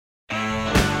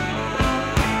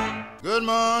Good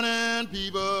morning,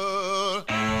 people.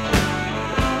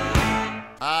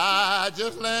 I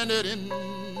just landed in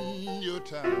your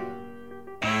town.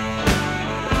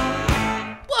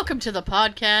 Welcome to the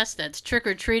podcast that's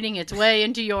trick-or-treating its way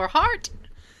into your heart.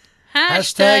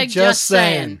 Hashtag just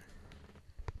saying.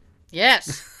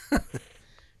 Yes.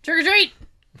 Trick-or-treat.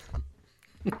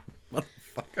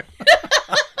 Motherfucker.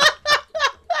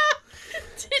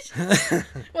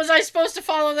 Was I supposed to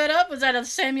follow that up? Was that a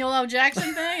Samuel L.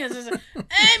 Jackson thing? Is this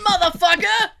hey,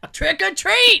 motherfucker!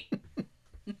 Trick-or-treat!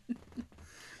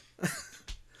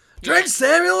 Drink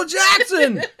Samuel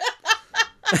Jackson!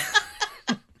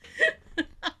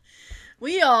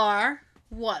 We are,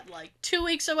 like 2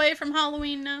 weeks away from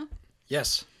Halloween now?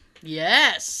 Yes,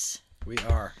 Yes. we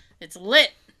are. It's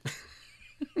lit.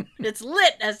 It's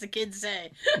lit, as the kids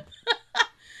say.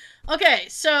 Okay,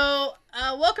 so,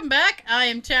 welcome back. I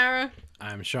am Tara.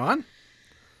 I'm Sean.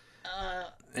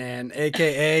 And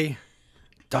AKA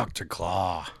Dr.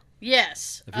 Claw.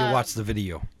 Yes. If you watch the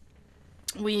video.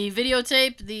 We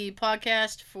videotape the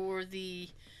podcast for the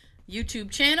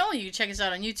YouTube channel. You can check us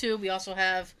out on YouTube. We also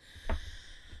have,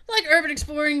 like, urban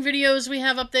exploring videos we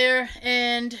have up there.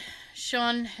 And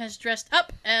Sean has dressed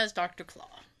up as Dr.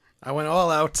 Claw. I went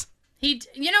all out. You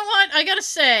know what? I gotta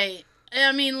say,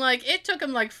 I mean, like, it took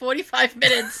him, like, 45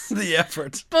 minutes The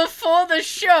effort. before the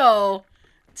show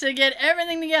to get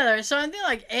everything together. So I think,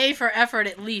 like, A for effort,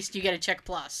 at least, you get a check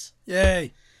plus.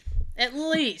 Yay. At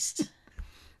least.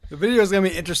 The video is going to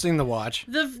be interesting to watch.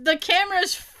 The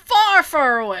camera's far,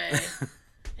 far away.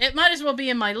 It might as well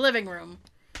be in my living room.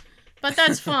 But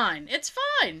that's fine. It's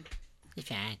fine. It's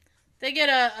fine. They get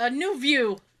a new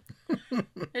view.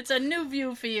 It's a new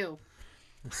view for you.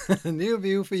 New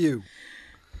view for you.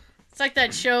 It's like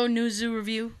that show, New Zoo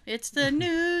Review. It's the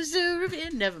New Zoo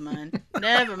Review. Never mind.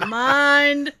 Never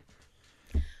mind.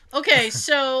 Okay,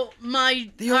 so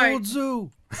The old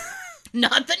zoo.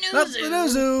 Not the new Not zoo. the new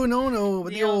zoo. No,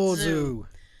 but the old zoo. zoo.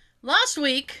 Last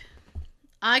week,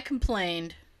 I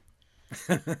complained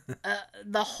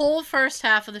the whole first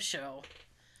half of the show.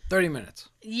 30 minutes.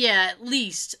 Yeah, at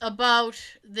least, about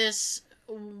this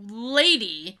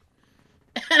lady,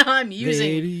 and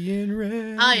Lady in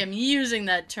red. I am using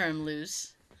that term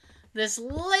loose. This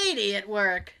lady at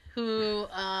work who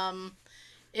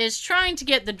is trying to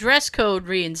get the dress code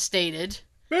reinstated.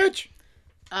 Bitch.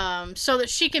 So that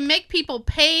she can make people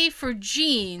pay for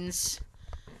jeans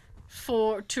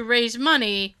to raise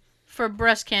money for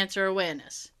breast cancer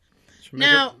awareness.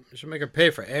 Should make her pay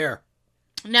for air.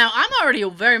 Now, I'm already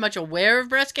very much aware of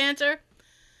breast cancer,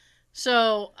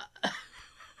 so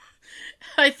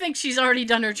I think she's already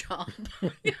done her job.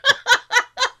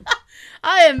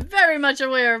 I am very much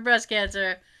aware of breast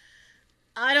cancer.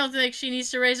 I don't think she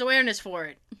needs to raise awareness for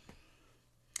it.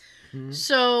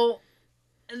 So,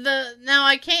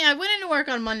 I went into work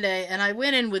on Monday, and I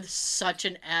went in with such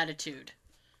an attitude,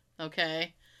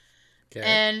 okay?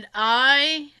 And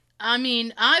I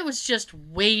was just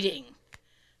waiting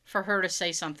for her to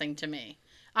say something to me.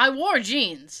 I wore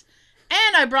jeans,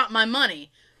 and I brought my money,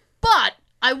 but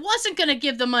I wasn't going to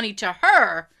give the money to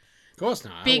her. Of course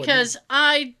not. Because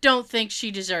I don't think she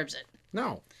deserves it.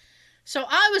 No. So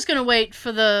I was going to wait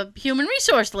for the human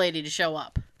resource lady to show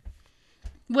up.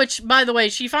 Which, by the way,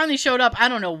 she finally showed up,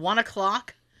 1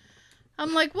 o'clock.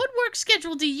 I'm like, what work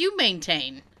schedule do you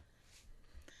maintain?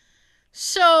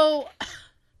 So...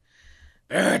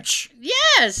 Bitch.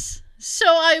 Yes! So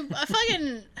I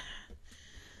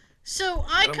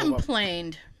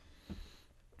complained.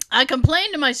 I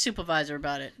complained to my supervisor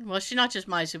about it. Well, she's not just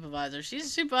my supervisor. She's a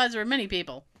supervisor of many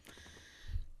people.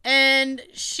 And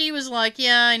she was like,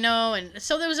 yeah, I know. And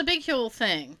so there was a big whole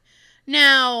thing.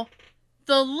 Now,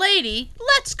 the lady,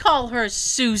 let's call her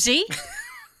Susie.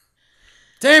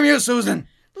 Damn you, Susan.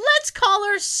 Let's call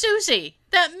her Susie.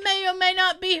 That may or may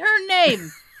not be her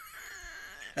name.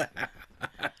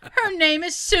 Her name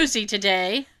is Susie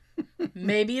today.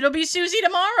 Maybe it'll be Susie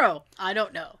tomorrow. I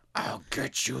don't know. I'll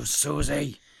get you,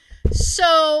 Susie.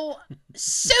 So,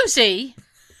 Susie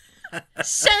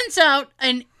sends out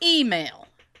an email.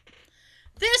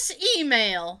 This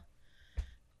email,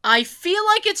 I feel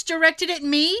like it's directed at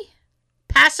me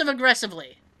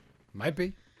passive-aggressively. Might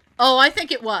be. Oh, I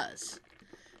think it was.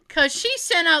 Because she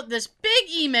sent out this big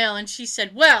email and she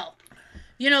said, well,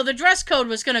 the dress code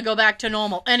was going to go back to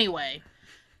normal anyway.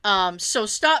 So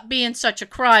stop being such a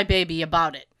crybaby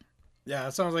about it. Yeah,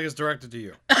 it sounds like it's directed to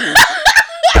you.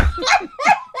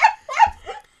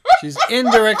 She's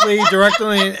indirectly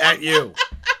directly at you.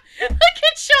 Look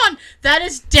at Sean. That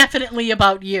is definitely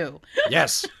about you.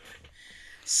 Yes.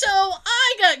 So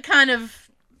I got kind of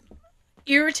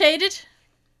irritated.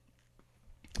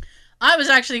 I was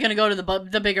actually going to go to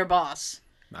the bigger boss.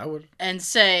 I would. And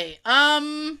say,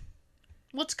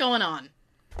 what's going on?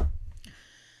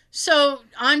 So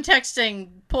I'm texting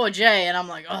poor Jay, and I'm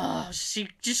like, oh, she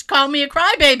just called me a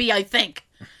crybaby, I think.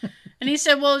 And he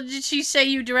said, well, did she say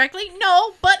you directly?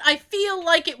 No, but I feel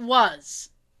like it was.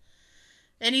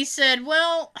 And he said,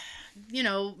 well,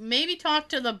 maybe talk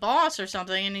to the boss or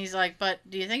something. And he's like, but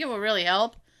do you think it will really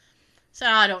help? So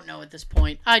I don't know at this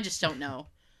point. I just don't know.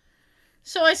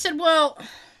 So I said, well...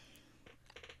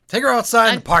 Take her outside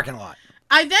in the parking lot.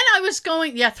 I was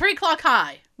going... Yeah, 3 o'clock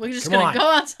high. We're just going to go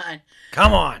outside.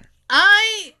 Come on.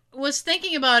 I was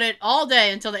thinking about it all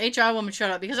day until the HR woman showed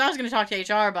up because I was going to talk to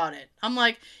HR about it. I'm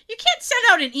like, you can't send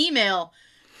out an email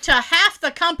to half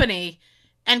the company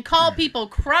and call people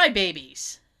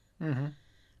crybabies. Mm-hmm.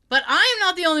 But I am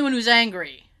not the only one who's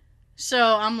angry. So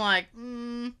I'm like,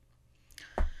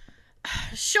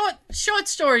 short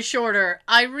story shorter,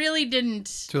 I really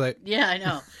didn't... Too late. Yeah, I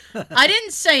know. I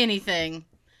didn't say anything,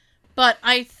 but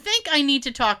I think I need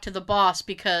to talk to the boss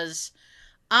because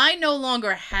I no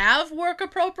longer have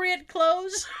work-appropriate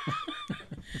clothes.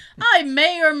 I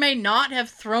may or may not have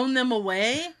thrown them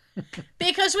away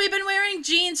because we've been wearing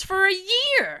jeans for a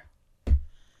year.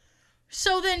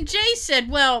 So then Jay said,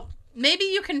 well, maybe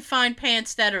you can find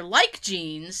pants that are like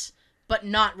jeans, but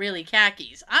not really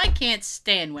khakis. I can't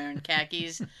stand wearing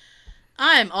khakis.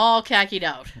 I'm all khakied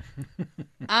out.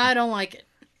 I don't like it.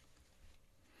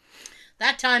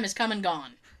 That time is come and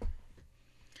gone.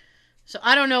 So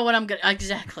I don't know what I'm going to...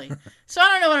 Exactly. So I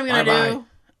don't know what I'm going to do.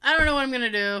 I don't know what I'm going to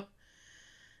do.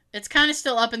 It's kind of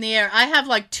still up in the air. I have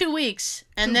like 2 weeks,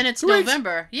 and then it's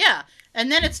November. Yeah. And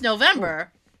then it's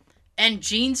November, and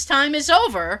jeans time is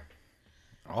over.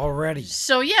 Already.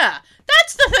 So yeah,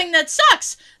 that's the thing that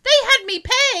sucks. They had me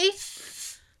pay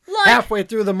like... halfway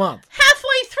through the month.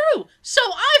 Halfway through. So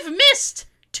I've missed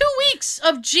 2 weeks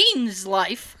of jeans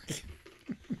life.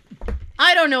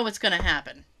 I don't know what's going to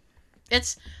happen.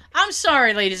 I'm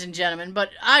sorry, ladies and gentlemen, but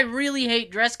I really hate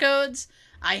dress codes.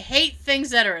 I hate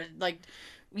things that are like,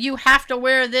 you have to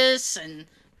wear this and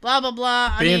blah, blah,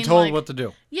 blah. Being told what to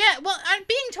do. Yeah, well, I'm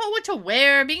being told what to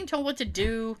wear, being told what to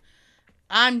do.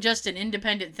 I'm just an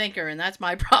independent thinker, and that's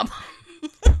my problem.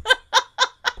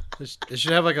 They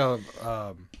should have like a,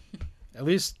 at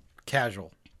least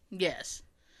casual. Yes.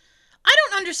 I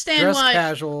don't understand Dress why.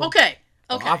 Casual. Okay.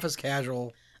 Office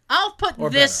casual. I'll put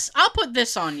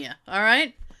this on you, all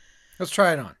right? Let's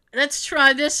try it on. Let's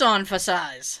try this on for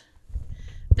size.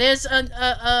 There's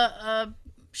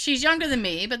she's younger than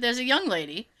me, but there's a young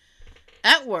lady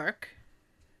at work,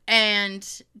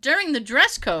 and during the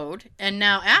dress code, and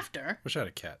now after... Wish I had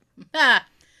a cat. I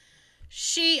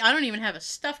don't even have a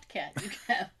stuffed cat. You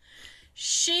can have...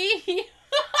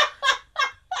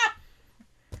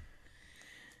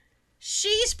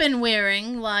 She's been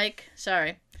wearing, like...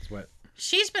 Sorry. It's wet.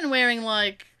 She's been wearing,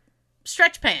 like,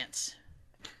 stretch pants.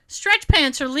 Stretch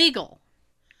pants are legal.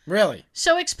 Really?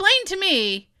 So explain to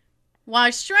me why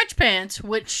stretch pants,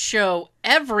 which show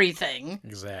everything...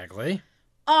 Exactly.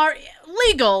 ...are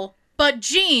legal, but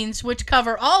jeans, which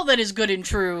cover all that is good and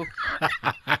true,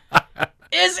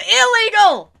 is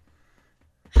illegal!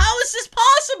 How is this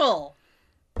possible?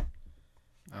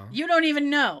 Oh. You don't even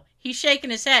know. He's shaking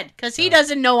his head, because he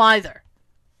doesn't know either.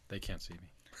 They can't see me.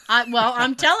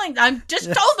 I just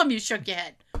told them you shook your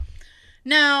head.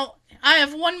 Now, I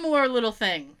have one more little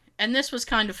thing, and this was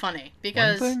kind of funny,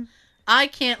 because I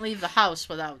can't leave the house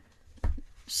without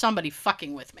somebody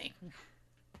fucking with me.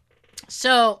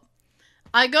 So,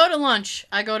 I go to lunch,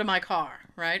 I go to my car,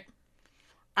 right?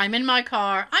 I'm in my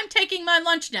car, I'm taking my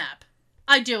lunch nap.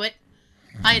 I do it.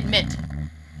 I admit.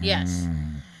 Yes.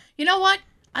 You know what?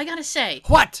 I gotta say.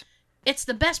 What? It's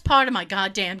the best part of my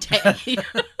goddamn day.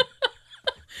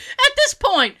 At this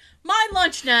point, my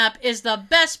lunch nap is the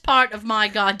best part of my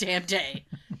goddamn day.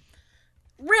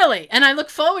 Really. And I look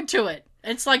forward to it.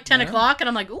 It's like 10 o'clock, and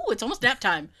I'm like, ooh, it's almost nap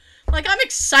time. Like, I'm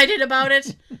excited about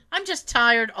it. I'm just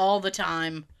tired all the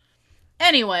time.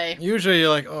 Anyway. Usually you're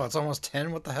like, oh, it's almost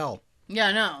 10? What the hell?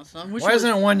 Yeah, no. So why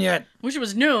isn't it 1 yet? Wish it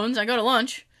was noon, so I go to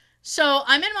lunch. So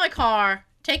I'm in my car,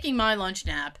 taking my lunch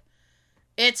nap.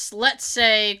 It's, let's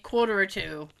say,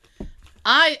 1:45.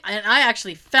 I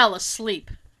actually fell asleep.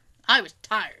 I was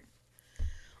tired.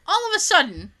 All of a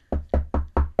sudden,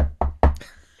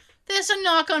 there's a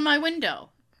knock on my window.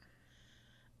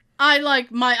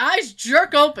 My eyes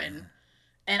jerk open,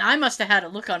 and I must have had a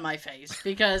look on my face,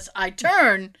 because I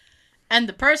turn, and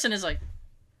the person is like,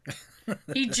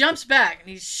 he jumps back, and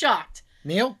he's shocked.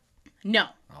 Neil? No.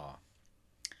 Oh.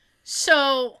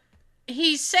 So,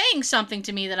 he's saying something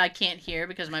to me that I can't hear,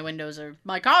 because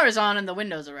my car is on, and the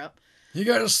windows are up. You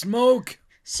gotta smoke.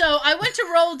 So I went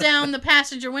to roll down the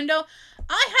passenger window.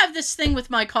 I have this thing with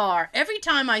my car. Every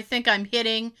time I think I'm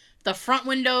hitting the front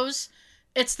windows,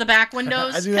 it's the back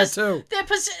windows. I do that too.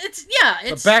 It's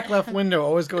the back left window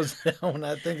always goes down when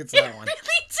I think it's that one. It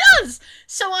really does.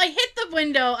 So I hit the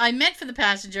window. I meant for the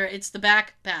passenger. It's the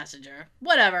back passenger.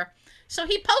 Whatever. So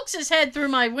he pokes his head through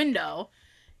my window,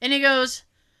 and he goes,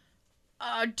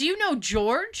 "Do you know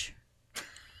George?"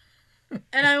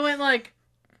 And I went like,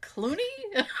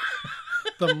 "Clooney?"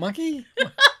 The monkey?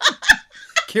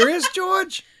 Curious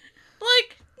George?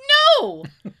 Like, no.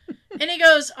 And he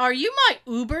goes, "Are you my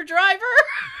Uber driver?"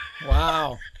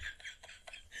 Wow.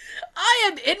 I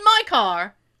am in my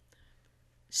car,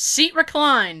 seat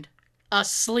reclined,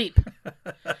 asleep.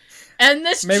 And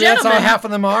this Maybe gentleman... that's how half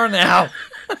of them are now.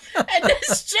 And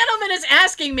this gentleman is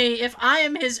asking me if I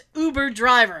am his Uber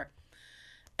driver.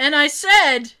 And I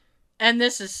said, I'm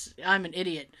an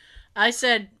idiot. I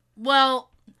said, "Well,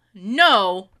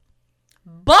 no,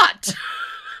 but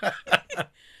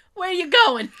where are you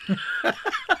going?"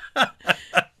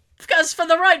 Because for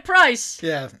the right price,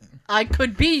 Yeah. I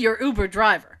could be your Uber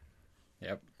driver.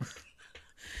 Yep.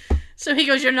 So he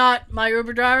goes, "You're not my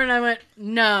Uber driver?" And I went,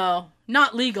 "No,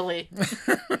 not legally.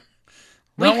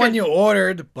 Not one you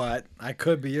ordered, but I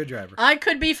could be your driver. I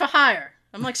could be for hire.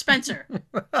 I'm like Spencer.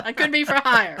 I could be for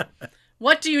hire.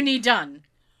 What do you need done?"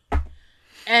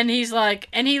 And he's like,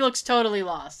 and he looks totally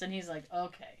lost. And he's like,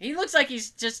 "Okay." He looks like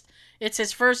it's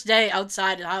his first day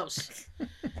outside the house.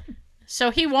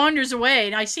 So he wanders away,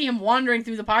 and I see him wandering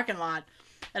through the parking lot.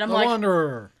 And I'm The like,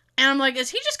 Wanderer. is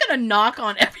he just going to knock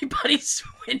on everybody's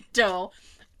window?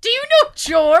 "Do you know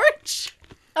George?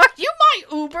 Are you my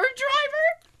Uber driver?"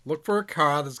 Look for a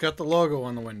car that's got the logo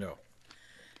on the window.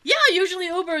 Yeah, usually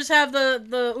Ubers have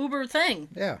the Uber thing.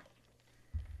 Yeah.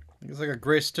 It's like a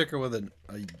gray sticker with a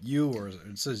U, or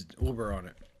it says Uber on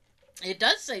it. It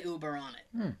does say Uber on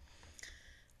it.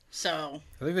 So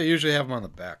I think they usually have them on the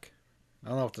back. I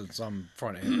don't know if it's on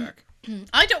front and back.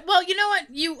 I don't. Well, you know what?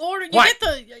 You What? get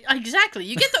the exactly.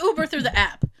 You get the Uber through the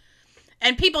app,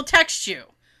 and people text you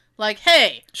like,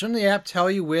 "Hey, Shouldn't the app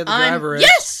tell you where the driver is?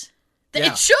 Yes,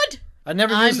 Yeah. it should. I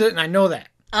never used it, and I know that.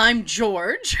 I'm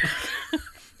George.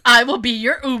 I will be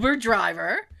your Uber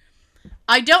driver."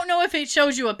 I don't know if it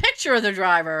shows you a picture of the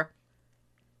driver,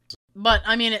 but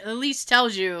I mean, it at least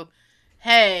tells you,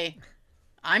 "Hey,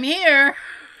 I'm here."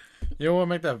 You know what would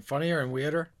make that funnier and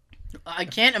weirder? I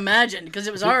can't imagine, because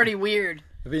it was already weird.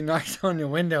 If he knocked on your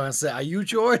window and said, "Are you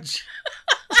George?"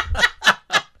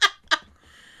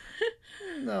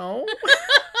 No.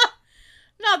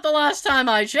 Not the last time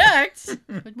I checked.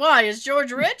 Why, is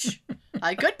George rich?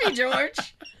 I could be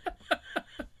George.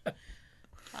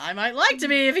 I might like to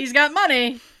be if he's got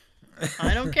money.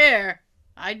 I don't care.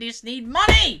 I just need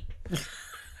money.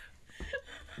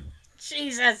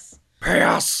 Jesus. Pay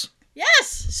us. Yes.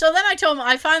 So then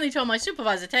I finally told my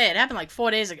supervisor today. It happened like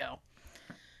 4 days ago.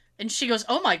 And she goes,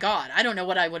 "Oh my God, I don't know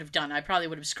what I would have done. I probably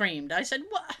would have screamed." I said,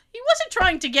 "Well, he wasn't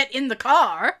trying to get in the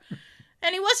car.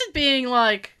 And he wasn't being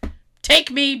like,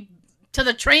 'Take me to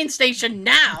the train station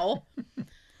now.'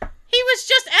 He was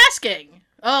just asking."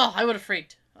 Oh, I would have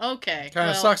freaked. Okay. Kind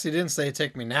of sucks he didn't say,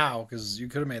 "Take me now," because you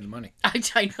could have made the money.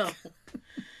 I know.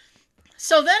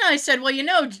 So then I said, "Well,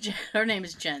 her name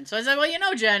is Jen." So I said,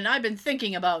 "Well, Jen, I've been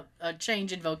thinking about a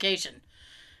change in vocation.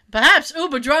 Perhaps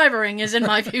Uber driving is in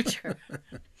my future."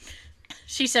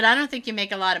 She said, "I don't think you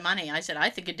make a lot of money." I said, "I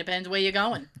think it depends where you're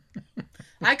going."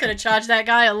 I could have charged that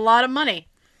guy a lot of money.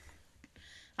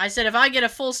 I said, "If I get a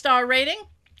full star rating,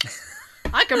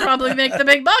 I could probably make the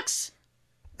big bucks."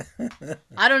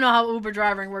 I don't know how Uber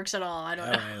driving works at all. I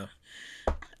don't know.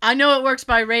 I know it works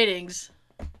by ratings.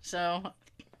 So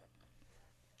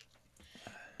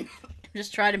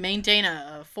just try to maintain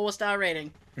a 4-star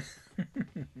rating.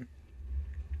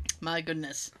 My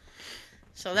goodness.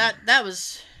 So that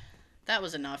was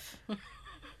enough.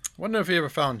 Wonder if he ever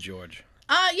found George.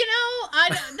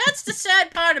 That's the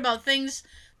sad part about things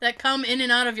that come in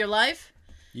and out of your life.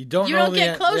 You don't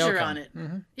get closure on it.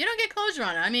 Mm-hmm. You don't get closure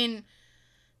on it. I mean,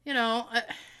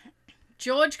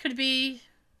 George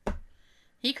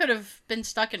he could have been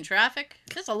stuck in traffic.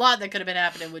 There's a lot that could have been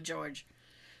happening with George.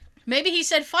 Maybe he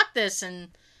said, "Fuck this," and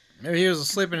maybe he was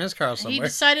asleep in his car somewhere. he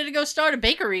decided to go start a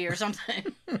bakery or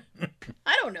something.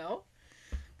 I don't know.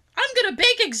 I'm gonna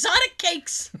bake exotic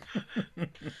cakes.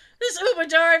 This Uber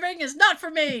driving is not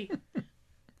for me.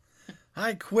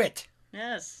 I quit.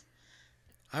 Yes.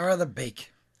 I'd rather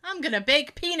bake. I'm gonna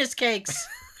bake penis cakes.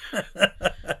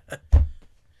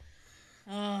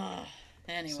 Oh,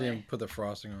 anyway. See him put the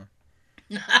frosting on.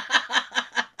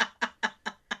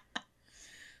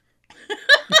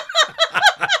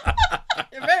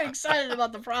 You're very excited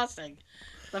about the frosting.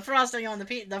 The frosting on the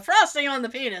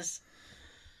penis.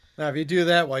 Now, if you do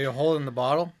that while you're holding the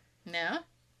bottle, Yeah.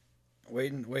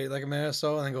 wait like a minute or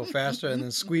so, and then go faster, and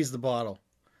then squeeze the bottle.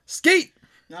 Skeet!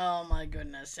 Oh my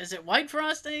goodness. Is it white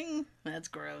frosting? That's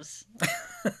gross.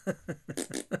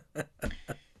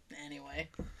 Anyway.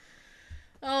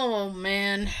 Oh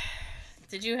man.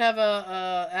 Did you have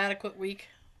a adequate week?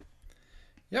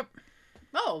 Yep.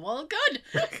 Oh, well, good.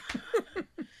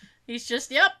 He's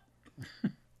just, yep.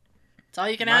 That's all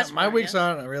you can ask for. My week's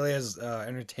aren't really as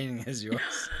entertaining as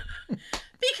yours.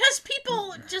 Because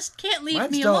people just can't leave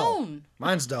Mine's me dull. alone.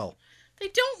 Mine's dull. They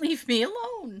don't leave me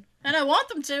alone. And I want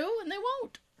them to, and they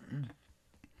won't.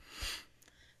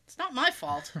 It's not my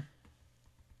fault.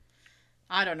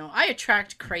 I don't know. I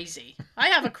attract crazy. I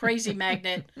have a crazy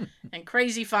magnet, and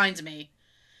crazy finds me.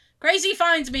 Crazy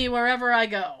finds me wherever I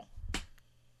go.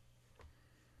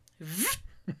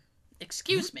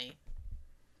 Excuse me.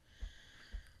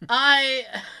 I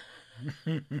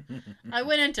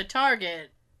went into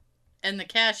Target, and the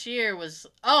cashier was...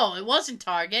 Oh, it wasn't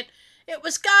Target. It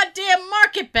was goddamn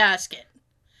Market Basket.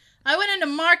 I went into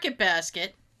Market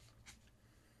Basket,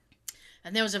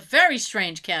 and there was a very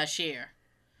strange cashier.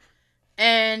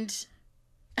 And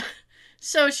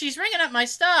so she's ringing up my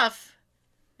stuff,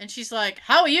 and she's like,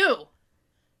 "How are you?"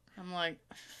 I'm like,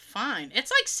 "Fine." It's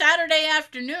like Saturday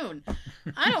afternoon.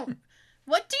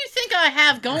 What do you think I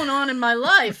have going on in my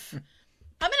life?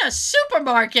 I'm in a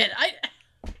supermarket.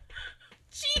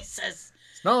 Jesus.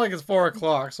 It's not like it's 4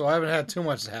 o'clock, so I haven't had too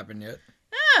much happen yet.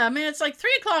 Yeah, I mean, it's like 3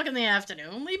 o'clock in the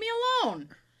afternoon. Leave me alone.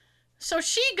 So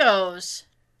she goes,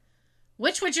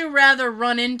 "Which would you rather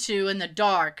run into in the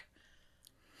dark?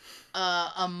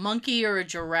 A monkey or a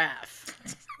giraffe?"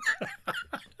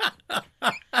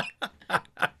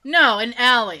 No, an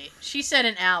alley. She said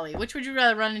an alley. Which would you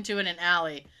rather run into in an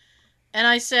alley? And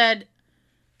I said,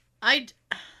 I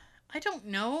don't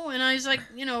know. And I was like,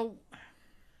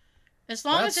 as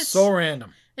long as it's so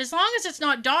random. As long as it's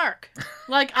not dark.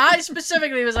 Like, I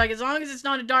specifically was like, as long as it's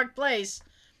not a dark place,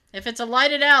 if it's a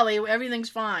lighted alley, everything's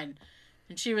fine.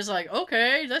 And she was like,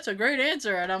 "Okay, that's a great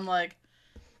answer." And I'm like,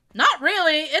 "Not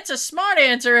really. It's a smart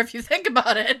answer if you think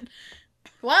about it.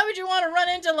 Why would you want to run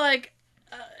into, like,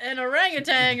 an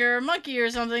orangutan or a monkey or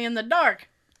something in the dark?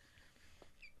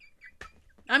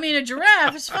 I mean, a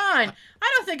giraffe is fine.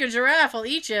 I don't think a giraffe will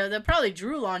eat you. They'll probably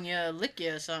drool on you, lick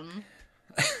you or something."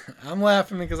 I'm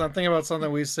laughing because I'm thinking about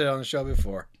something we said on the show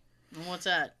before. And what's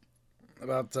that?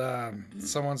 About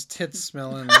someone's tits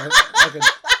smelling like a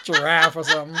giraffe or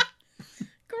something.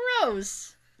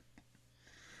 Gross.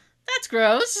 That's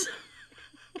gross.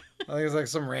 I think it's like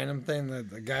some random thing that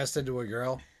the guy said to a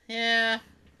girl. Yeah.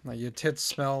 Like, your tits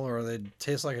smell or they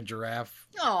taste like a giraffe.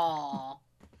 Aww.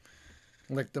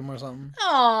 Licked them or something.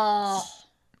 Aww.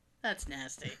 That's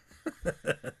nasty.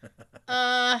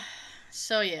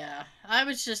 So yeah.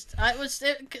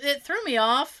 It threw me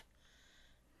off.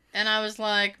 And I was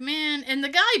like, man, and the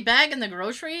guy bagging the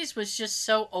groceries was just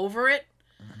so over it.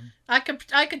 Mm-hmm.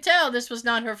 I could tell this was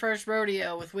not her first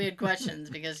rodeo with weird questions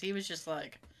because he was just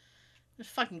like,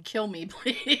 "Just fucking kill me,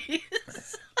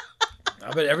 please."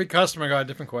 I bet every customer got a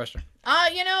different question.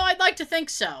 I'd like to think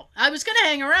so. I was going to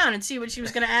hang around and see what she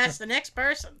was going to ask the next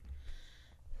person.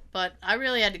 But I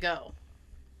really had to go.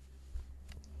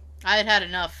 I had had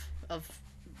enough of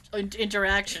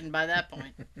interaction by that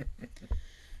point.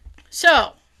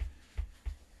 So,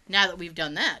 now that we've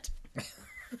done that,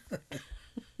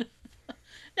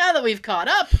 now that we've caught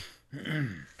up,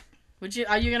 are you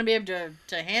going to be able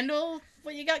to handle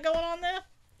what you got going on there?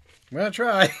 I'm going to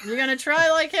try. You're going to try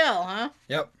like hell, huh?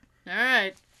 Yep. All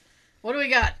right. What do we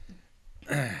got?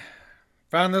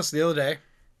 Found this the other day.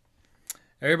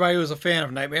 Everybody who's a fan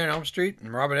of Nightmare on Elm Street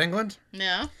and Robert Englund.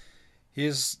 Yeah.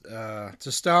 He's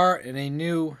to star in a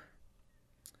new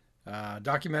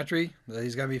documentary that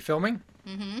he's going to be filming.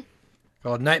 Mm-hmm.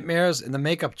 Called Nightmares in the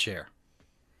Makeup Chair.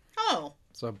 Oh.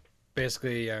 So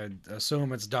basically, I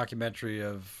assume it's a documentary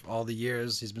of all the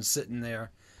years he's been sitting there,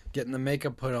 getting the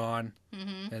makeup put on,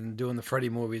 mm-hmm. and doing the Freddy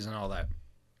movies and all that.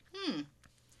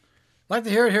 Like to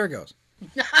hear it? Here it goes.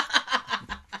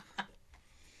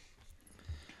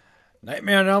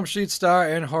 Nightmare on Elm Street star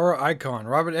and horror icon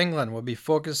Robert Englund will be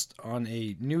focused on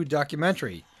a new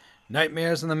documentary,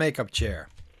 Nightmares in the Makeup Chair.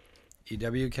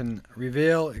 EW can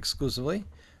reveal exclusively.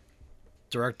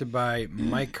 Directed by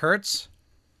Mike Kurtz.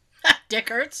 Dick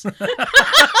Hurts.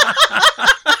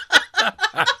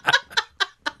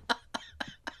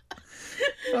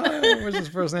 Which his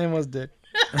first name was Dick.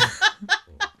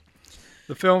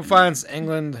 The film finds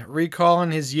Englund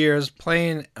recalling his years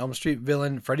playing Elm Street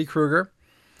villain Freddy Krueger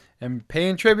and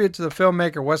paying tribute to the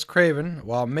filmmaker Wes Craven,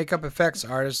 while makeup effects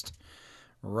artist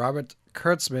Robert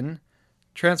Kurtzman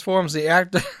transforms the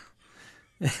actor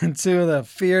into the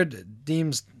feared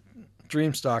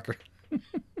Dreamstalker.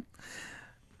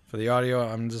 For the audio,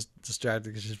 I'm just distracted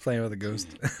because she's playing with a ghost.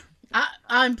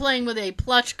 I'm playing with a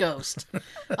plush ghost.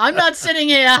 I'm not sitting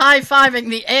here high-fiving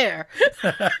the air.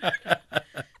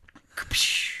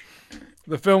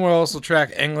 The film will also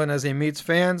track Englund as he meets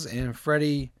fans and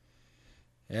Freddy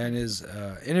and is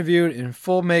interviewed in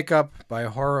full makeup by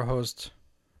horror host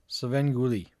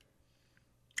Svengoolie.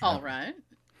 All right.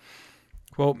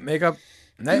 Quote,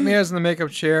 Nightmares in the Makeup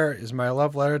Chair is my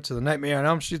love letter to the Nightmare on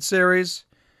Elm Street series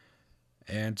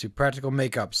and to practical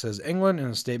makeup, says Englund in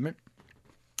a statement.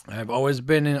 I've always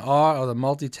been in awe of the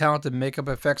multi-talented makeup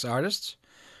effects artists.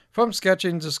 From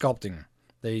sketching to sculpting,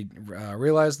 they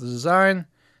realize the design,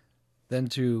 then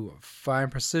to fine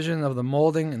precision of the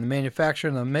molding and the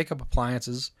manufacturing of makeup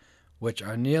appliances, which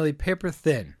are nearly paper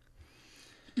thin.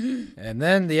 And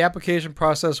then the application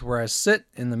process where I sit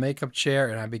in the makeup chair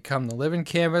and I become the living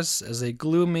canvas as they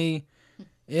glue me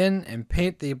in and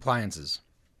paint the appliances.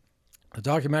 The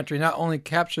documentary not only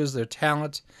captures their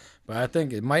talent, but I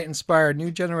think it might inspire a new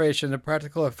generation of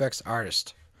practical effects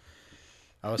artists.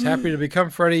 I was happy to become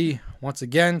Freddy once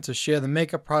again to share the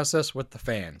makeup process with the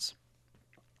fans.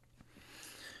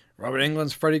 Robert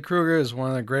Englund's Freddy Krueger is one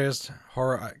of the greatest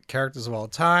horror characters of all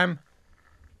time.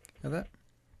 Got that?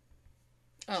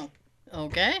 Oh,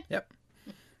 okay. Yep.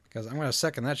 Because I'm going to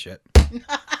second that shit.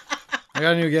 I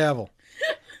got a new gavel.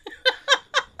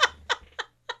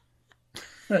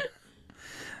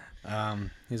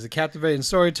 He's a captivating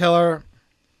storyteller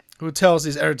who tells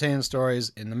these entertaining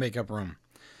stories in the makeup room.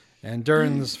 And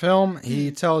during this film,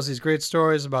 he tells these great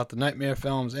stories about the Nightmare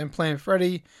films and playing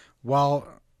Freddy while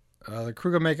the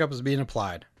Krueger makeup is being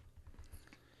applied.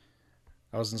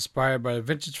 I was inspired by the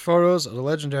vintage photos of the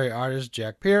legendary artist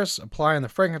Jack Pierce applying the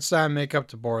Frankenstein makeup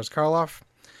to Boris Karloff,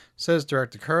 says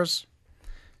director Kurtz.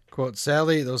 Quote,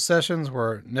 sadly, those sessions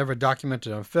were never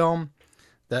documented on film.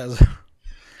 That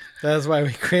is why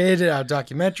we created our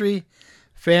documentary.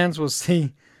 Fans will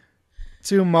see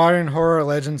two modern horror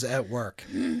legends at work.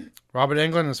 Robert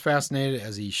Englund is fascinated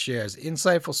as he shares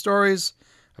insightful stories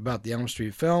about the Elm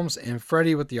Street films and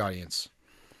Freddy with the audience.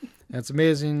 And it's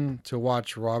amazing to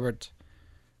watch Robert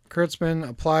Kurtzman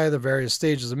apply the various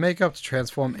stages of makeup to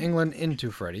transform Englund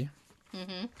into Freddy.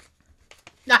 Mm-hmm.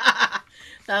 That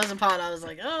was the part I was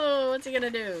like, oh, what's he going to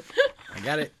do? I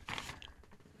got it.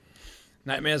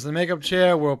 Nightmares in the Makeup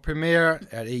Chair will premiere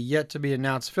at a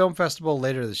yet-to-be-announced film festival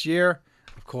later this year.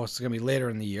 Of course, it's going to be later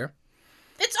in the year.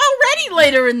 It's already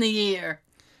later in the year.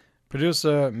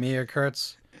 Producer Mia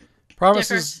Kurtz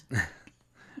promises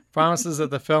that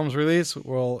the film's release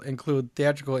will include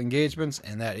theatrical engagements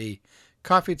and that a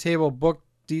coffee table book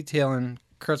detailing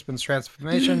Kurtzman's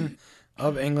transformation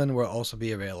of Englund will also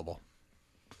be available.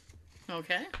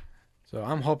 Okay. So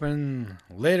I'm hoping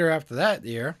later after that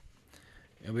year,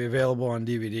 it'll be available on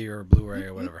DVD or Blu-ray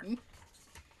or whatever.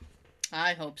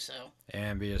 I hope so.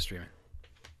 And via streaming.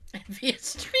 Via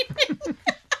streaming.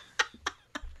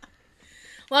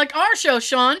 Like our show,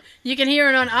 Sean, you can hear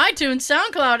it on iTunes,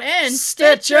 SoundCloud, and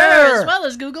Stitcher, as well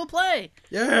as Google Play.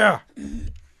 Yeah.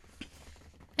 And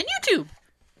YouTube.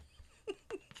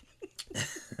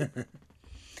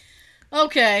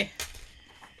 Okay.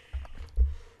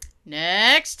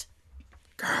 Next.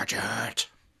 Gadget.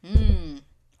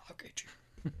 I'll get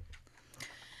you.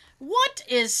 What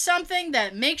is something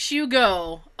that makes you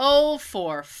go, oh,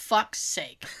 for fuck's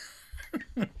sake?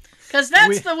 Because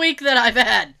that's the week that I've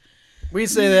had. We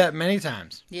say that many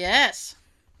times. Yes.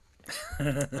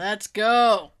 Let's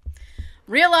go.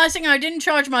 Realizing I didn't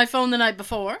charge my phone the night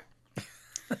before.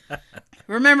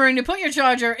 Remembering to put your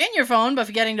charger in your phone but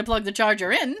forgetting to plug the charger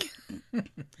in.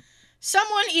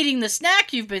 Someone eating the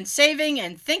snack you've been saving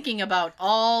and thinking about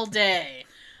all day.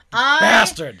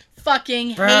 Bastard.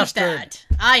 Fucking hate that.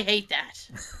 I hate that.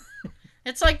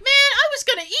 It's like, man, I was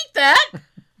going to eat that.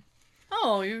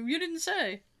 Oh, you didn't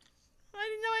say. I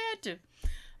didn't know I had to.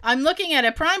 I'm looking at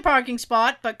a prime parking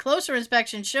spot, but closer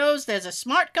inspection shows there's a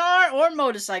smart car or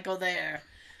motorcycle there.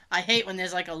 I hate when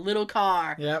there's like a little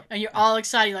car. Yep. And you're all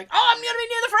excited. You're like, oh, I'm going to be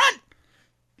near the front.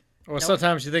 Or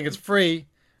sometimes you think it's free,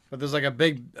 but there's like a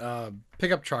big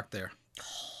pickup truck there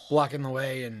blocking the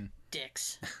way, and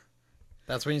dicks.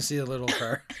 That's when you see the little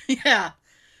car. Yeah.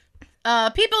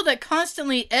 People that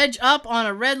constantly edge up on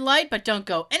a red light but don't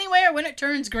go anywhere when it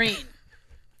turns green.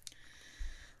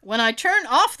 When I turn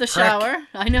off the shower,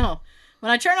 I know.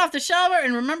 When I turn off the shower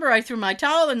and remember I threw my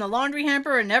towel in the laundry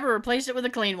hamper and never replaced it with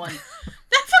a clean one.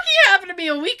 That fucking happened to me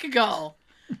a week ago.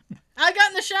 I got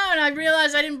in the shower and I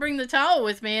realized I didn't bring the towel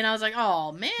with me, and I was like,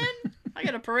 oh, man, I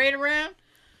got to parade around.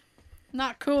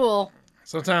 Not cool.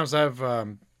 Sometimes I've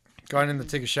gone in to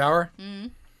take a shower, Mm-hmm.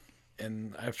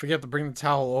 and I forget to bring the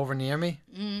towel over near me.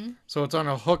 Mm-hmm. So it's on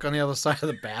a hook on the other side of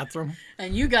the bathroom.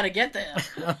 And you got to get there.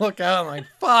 I look out, I'm like,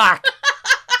 fuck!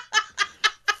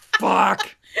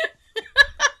 Fuck!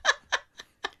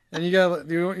 And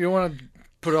you want to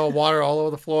put all water all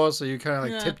over the floor, so you kind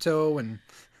of like tiptoe and...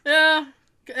 Yeah.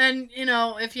 And, you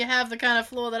know, if you have the kind of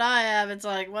floor that I have, it's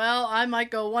like, well, I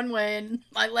might go one way and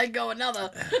my leg go another.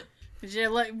 Because you're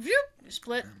like, whoop, you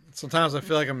split. Sometimes I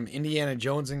feel like I'm Indiana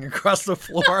Jonesing across the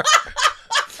floor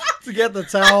to get the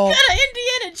towel. Got an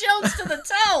Indiana Jones to the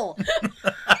towel.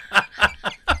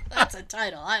 That's a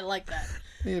title. I like that.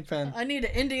 Need a pen. I need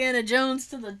an Indiana Jones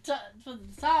to the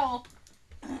towel.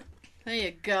 There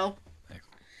you go.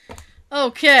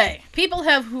 Okay, people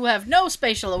who have no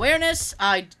spatial awareness.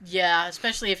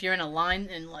 Especially if you're in a line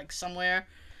in like somewhere,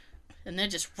 and they're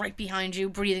just right behind you,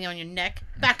 breathing on your neck.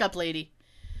 Back up, lady.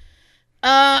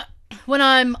 When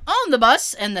I'm on the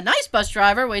bus and the nice bus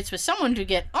driver waits for someone to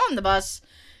get on the bus,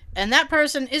 and that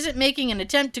person isn't making an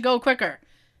attempt to go quicker.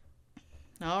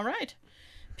 All right.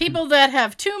 People that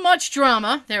have too much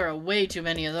drama. There are way too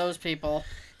many of those people.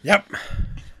 Yep.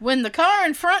 When the car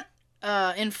in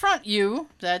front you,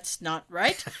 that's not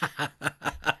right,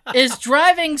 is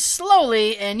driving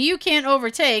slowly and you can't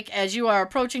overtake as you are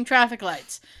approaching traffic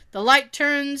lights. The light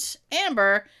turns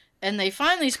amber and they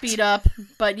finally speed up,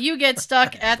 but you get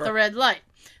stuck at the red light.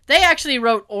 They actually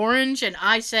wrote orange and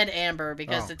I said amber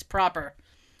because it's proper.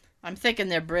 I'm thinking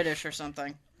they're British or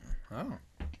something. Oh.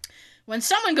 When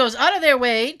someone goes out of their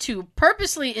way to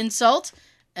purposely insult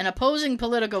an opposing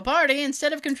political party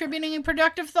instead of contributing a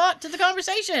productive thought to the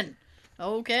conversation.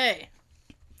 Okay.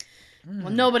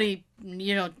 Well,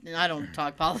 I don't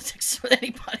talk politics with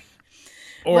anybody.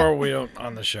 Or we don't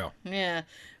on the show. Yeah.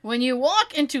 When you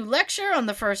walk into lecture on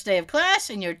the first day of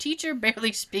class and your teacher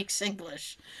barely speaks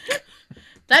English.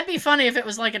 That'd be funny if it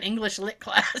was like an English lit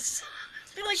class.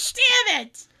 Be like, damn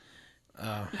it!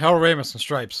 Harold Ramis and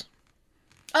Stripes.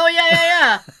 Oh,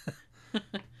 yeah.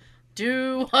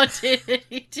 Do what did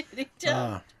he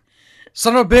do?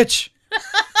 Son of a bitch!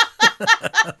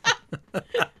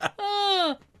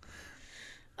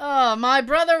 My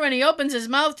brother, when he opens his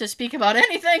mouth to speak about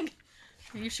anything,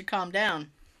 you should calm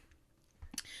down.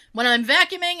 When I'm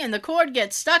vacuuming and the cord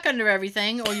gets stuck under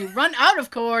everything, or you run out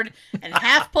of cord and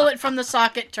half pull it from the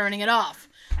socket, turning it off.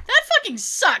 That fucking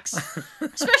sucks.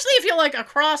 Especially if you're like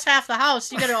across half the house.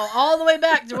 You gotta go all the way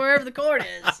back to wherever the cord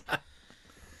is.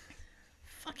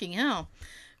 Fucking hell.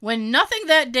 When nothing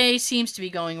that day seems to be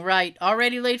going right,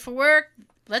 already late for work,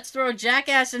 let's throw a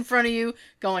jackass in front of you,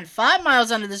 going 5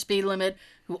 miles under the speed limit,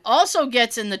 who also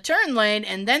gets in the turn lane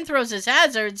and then throws his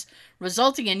hazards,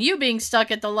 resulting in you being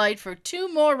stuck at the light for 2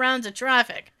 more rounds of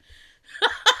traffic.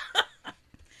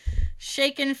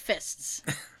 Shaking fists.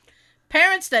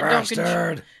 Parents that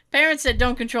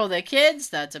don't control their kids.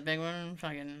 That's a big one.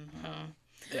 Fucking.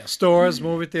 Yeah, stores,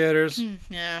 movie theaters.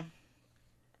 Yeah.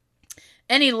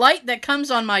 Any light that comes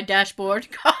on my dashboard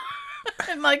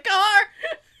in my car,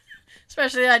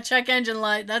 especially that check engine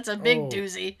light, that's a big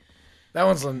doozy. That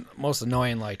one's the most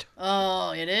annoying light.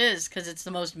 Oh, it is, because it's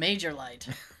the most major light.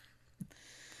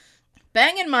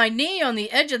 Banging my knee on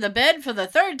the edge of the bed for the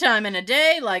 3rd time in a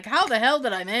day. Like, how the hell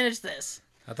did I manage this?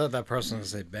 I thought that person was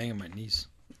say banging my knees.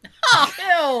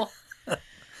 Oh, ew.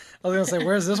 I was going to say,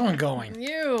 where's this one going?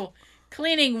 You.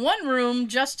 Cleaning one room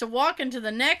just to walk into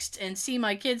the next and see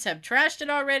my kids have trashed it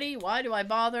already. Why do I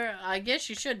bother? I guess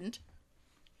you shouldn't.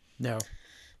 No.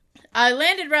 I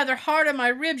landed rather hard on my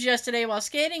ribs yesterday while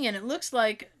skating, and it looks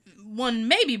like one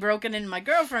may be broken, and my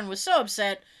girlfriend was so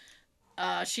upset.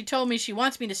 She told me she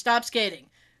wants me to stop skating.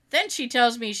 Then she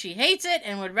tells me she hates it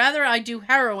and would rather I do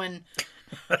heroin.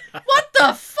 What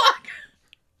the fuck?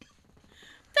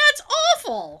 That's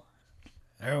awful.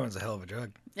 Heroin's a hell of a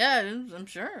drug. Yeah, it is, I'm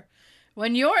sure.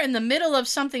 When you're in the middle of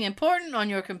something important on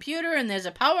your computer and there's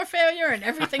a power failure and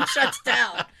everything shuts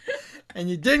down. And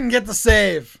you didn't get to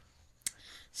save.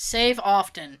 Save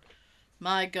often.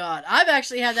 My God. I've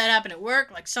actually had that happen at work.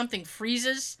 Like something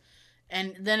freezes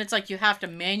and then it's like you have to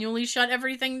manually shut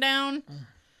everything down.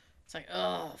 It's like,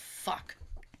 oh, fuck.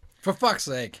 For fuck's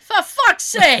sake. For fuck's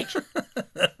sake!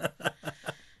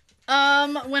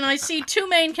 When I see 2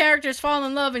 main characters fall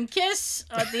in love and kiss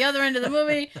at the other end of the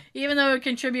movie, even though it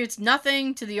contributes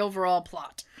nothing to the overall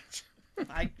plot.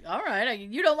 All right,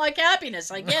 you don't like happiness.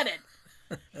 I get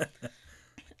it.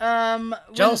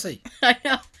 Jealousy. I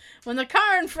know. When the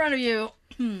car in front of you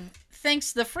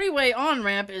thinks the freeway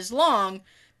on-ramp is long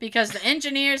because the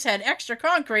engineers had extra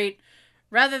concrete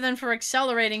rather than for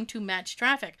accelerating to match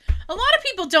traffic. A lot of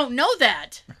people don't know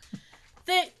that.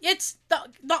 The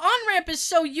on-ramp is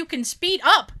so you can speed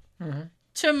up. Mm-hmm.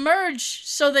 to merge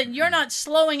so that you're not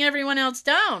slowing everyone else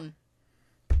down.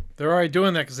 They're already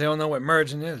doing that because they don't know what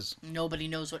merging is. Nobody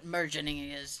knows what merging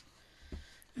is.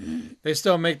 They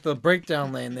still make the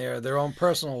breakdown lane there their own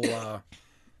personal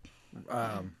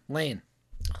lane.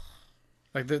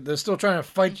 Like they're still trying to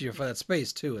fight you for that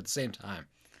space too at the same time.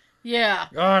 Yeah.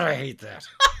 God, I hate that.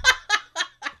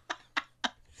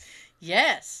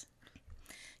 Yes.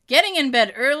 Getting in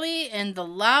bed early and the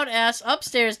loud-ass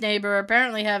upstairs neighbor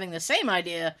apparently having the same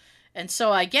idea, and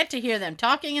so I get to hear them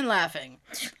talking and laughing.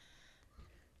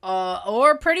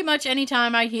 Or pretty much any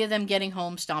time I hear them getting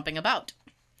home stomping about.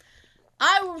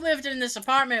 I lived in this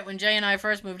apartment when Jay and I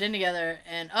first moved in together,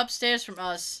 and upstairs from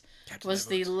us was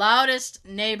the loudest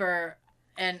neighbor,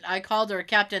 and I called her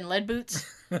Captain Leadboots.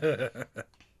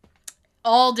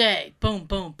 All day. Boom,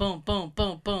 boom, boom, boom,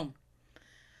 boom, boom.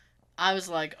 I was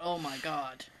like, oh my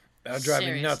God. That would drive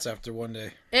me nuts after one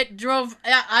day. It drove...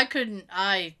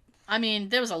 I mean,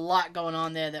 there was a lot going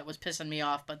on there that was pissing me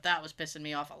off, but that was pissing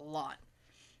me off a lot.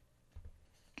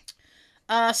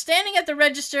 Standing at the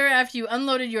register after you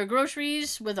unloaded your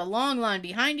groceries with a long line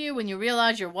behind you when you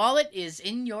realize your wallet is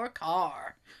in your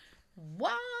car.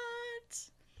 What?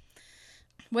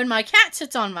 When my cat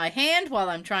sits on my hand while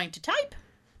I'm trying to type.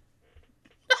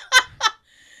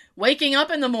 Waking up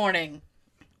in the morning.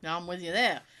 Now I'm with you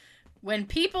there. When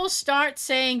people start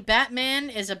saying Batman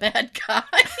is a bad guy.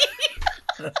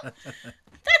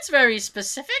 That's very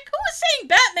specific. Who is saying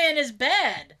Batman is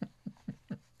bad?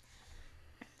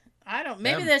 I don't.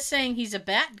 Maybe they're saying he's a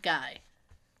bat guy.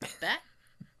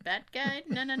 Bat guy?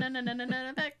 No,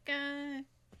 bat guy.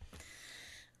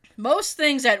 Most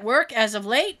things at work as of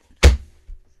late.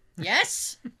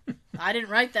 Yes. I didn't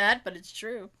write that, but it's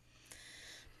true.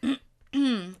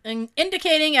 And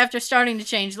indicating after starting to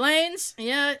change lanes.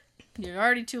 Yeah, you're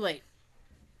already too late.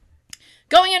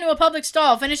 Going into a public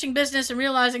stall, finishing business, and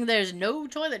realizing there's no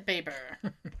toilet paper.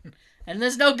 And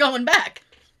there's no going back.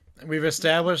 We've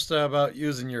established about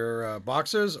using your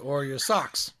boxers or your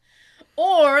socks.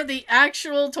 Or the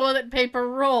actual toilet paper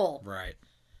roll. Right.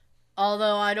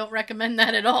 Although I don't recommend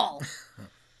that at all.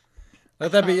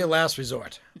 Let that be your last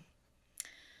resort.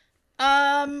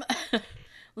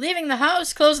 Leaving the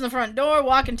house, closing the front door,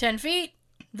 walking 10 feet,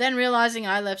 then realizing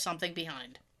I left something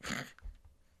behind.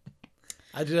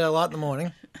 I do that a lot in the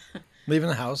morning. Leaving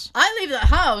the house. I leave the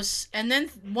house and then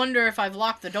wonder if I've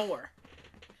locked the door.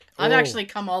 I've actually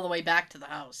come all the way back to the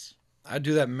house. I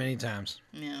do that many times.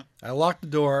 Yeah. I lock the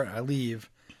door, I leave.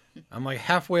 I'm like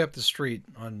halfway up the street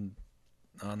on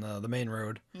the main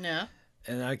road. Yeah.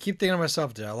 And I keep thinking to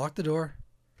myself, did I lock the door?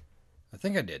 I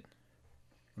think I did.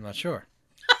 I'm not sure.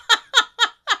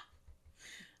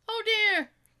 Oh, dear.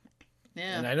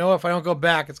 Yeah. And I know if I don't go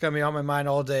back, it's going to be on my mind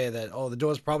all day that, the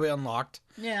door's probably unlocked.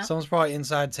 Yeah. Someone's probably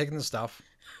inside taking the stuff.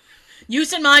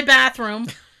 Using my bathroom.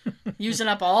 Using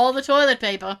up all the toilet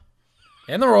paper.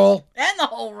 And the roll. And the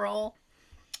whole roll.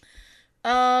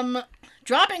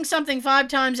 Dropping something 5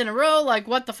 times in a row, like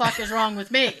what the fuck is wrong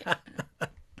with me?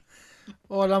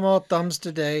 Oh, I'm all thumbs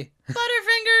today.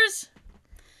 Butterfingers.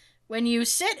 When you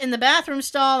sit in the bathroom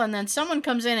stall and then someone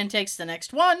comes in and takes the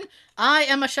next one, I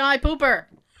am a shy pooper.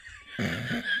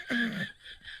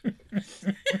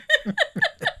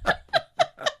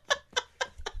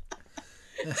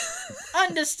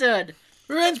 Understood.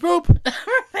 Revenge poop.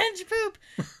 Revenge poop.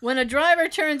 When a driver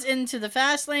turns into the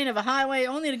fast lane of a highway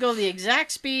only to go the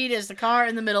exact speed as the car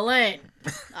in the middle lane.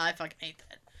 I fucking hate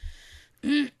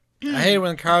that. I hate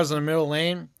when cars in the middle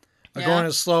lane are going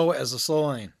as slow as the slow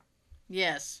lane.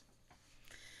 Yes.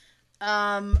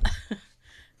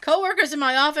 Co-workers in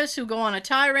my office who go on a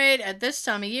tirade at this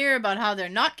time of year about how they're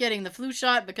not getting the flu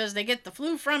shot because they get the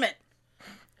flu from it.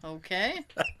 Okay.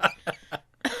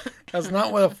 That's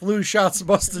not what a flu shot's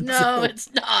supposed to do. No,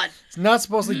 it's not. It's not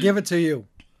supposed to give it to you.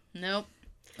 Nope.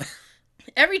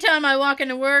 Every time I walk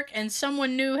into work and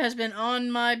someone new has been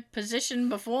on my position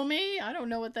before me, I don't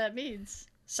know what that means.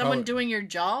 Someone doing your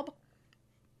job?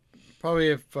 Probably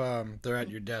if they're at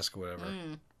your desk or whatever.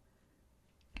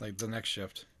 Like the next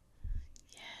shift.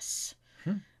 Yes.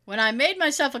 When I made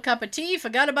myself a cup of tea,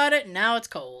 forgot about it, and now it's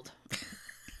cold.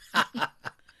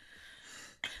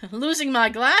 Losing my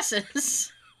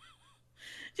glasses.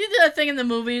 Do you do that thing in the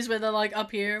movies where they're like up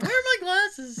here? Where are my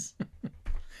glasses?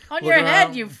 On your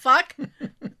head, you fuck.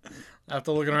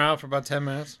 After looking around for about 10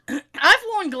 minutes. I've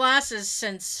worn glasses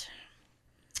since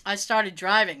I started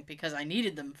driving because I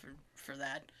needed them for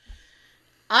that.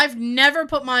 I've never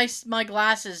put my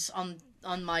glasses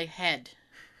on my head.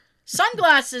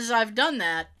 Sunglasses, I've done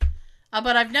that.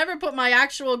 But I've never put my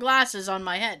actual glasses on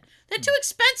my head. They're too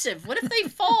expensive. What if they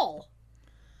fall?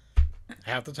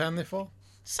 Half the time they fall?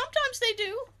 Sometimes they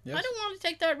do. Yes. I don't want to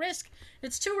take that risk.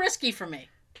 It's too risky for me.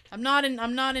 I'm not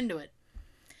into it.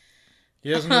 He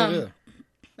doesn't do it either.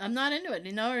 I'm not into it.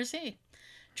 Nor is he.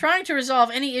 Trying to resolve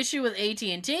any issue with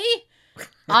AT&T,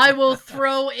 I will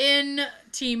throw in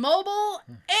T-Mobile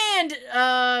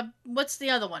and what's the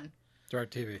other one?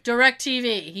 DirecTV.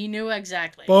 DirecTV. He knew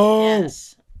exactly. Boom.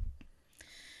 Yes.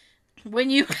 When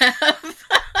you have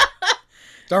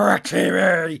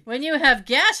DirecTV. when you have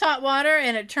gas hot water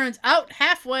and it turns out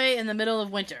halfway in the middle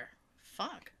of winter.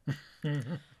 Fuck.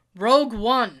 Rogue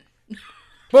One.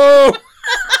 Boom.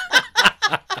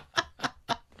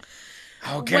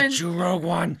 I'll get you, Rogue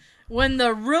One. When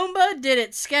the Roomba did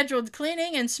its scheduled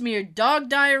cleaning and smeared dog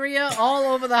diarrhea all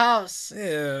over the house. Ew.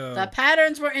 The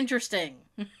patterns were interesting.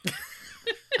 It's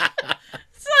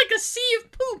like a sea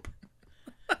of poop.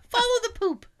 Follow the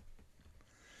poop.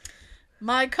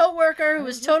 My coworker who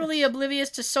is totally oblivious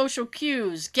to social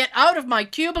cues. Get out of my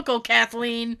cubicle,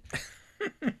 Kathleen.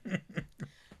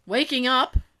 Waking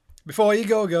up. Before you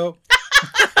go.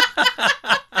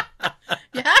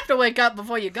 You have to wake up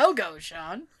before you go,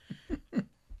 Sean.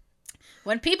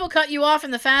 When people cut you off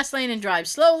in the fast lane and drive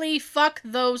slowly, fuck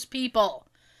those people.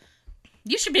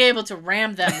 You should be able to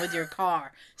ram them with your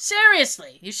car.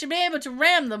 Seriously, you should be able to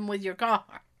ram them with your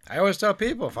car. I always tell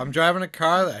people, if I'm driving a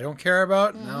car that I don't care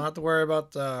about, and I don't have to worry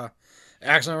about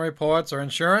accident reports or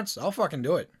insurance, I'll fucking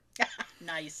do it.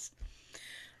 Nice.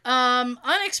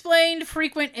 Unexplained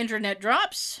frequent internet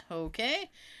drops.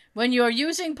 Okay. When you're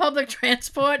using public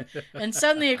transport and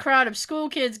suddenly a crowd of school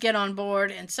kids get on board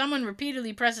and someone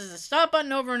repeatedly presses the stop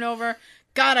button over and over,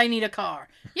 God, I need a car.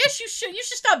 Yes, you should. You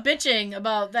should stop bitching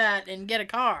about that and get a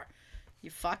car.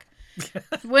 You fuck.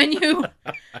 When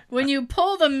you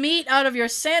pull the meat out of your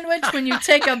sandwich when you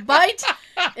take a bite,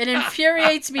 it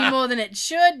infuriates me more than it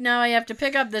should. Now I have to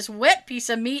pick up this wet piece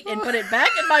of meat and put it back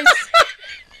in my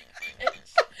sandwich.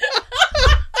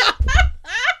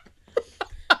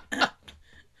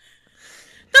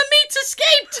 The meat's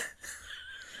escaped!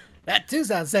 That too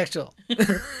sounds sexual.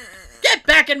 Get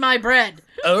back in my bread!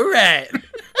 All right.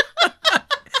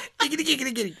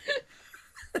 Giggity.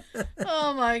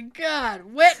 Oh my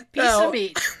god. Wet piece of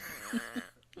meat.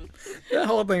 That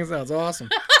whole thing sounds awesome.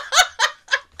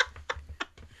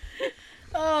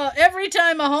 Every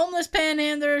time a homeless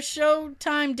panhandler,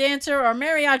 showtime dancer, or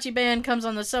mariachi band comes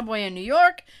on the subway in New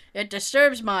York, it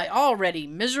disturbs my already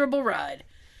miserable ride.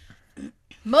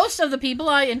 Most of the people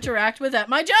I interact with at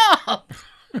my job.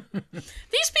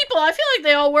 These people, I feel like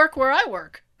they all work where I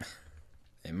work.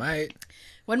 They might.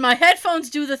 When my headphones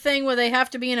do the thing where they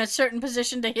have to be in a certain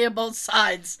position to hear both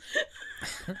sides.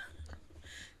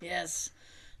 Yes.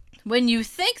 When you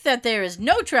think that there is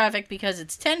no traffic because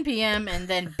it's 10 p.m. and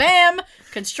then bam,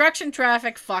 construction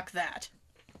traffic, fuck that.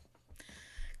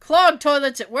 Clogged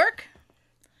toilets at work.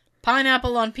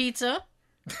 Pineapple on pizza.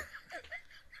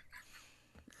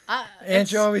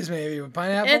 Anchovies maybe with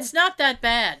pineapple? It's not that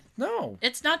bad. No.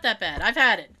 It's not that bad. I've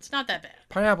had it. It's not that bad.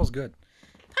 Pineapple's good.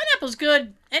 Pineapple's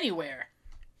good anywhere.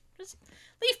 Just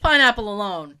leave pineapple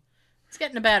alone. It's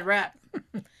getting a bad rap.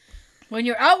 When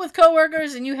you're out with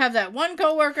coworkers and you have that one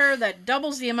coworker that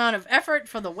doubles the amount of effort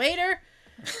for the waiter,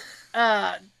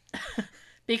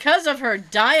 because of her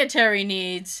dietary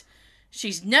needs,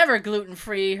 she's never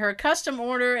gluten-free, her custom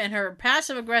order, and her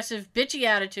passive-aggressive, bitchy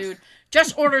attitude,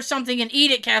 just order something and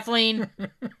eat it, Kathleen.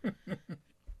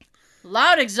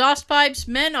 Loud exhaust pipes.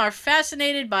 Men are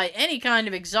fascinated by any kind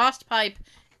of exhaust pipe.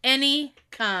 Any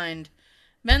kind.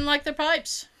 Men like their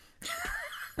pipes.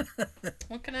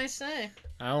 What can I say?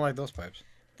 I don't like those pipes.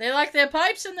 They like their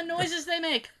pipes and the noises they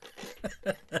make.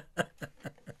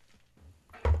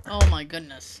 Oh my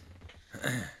goodness.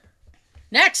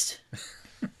 Next.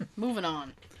 Moving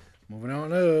on. Moving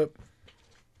on up.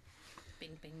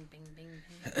 Bing, bing, bing, bing,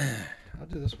 bing. I'll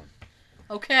do this one.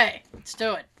 Okay, let's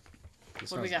do it.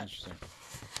 This What do we got? interesting.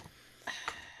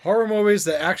 Horror movies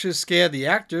that actually scared the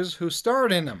actors who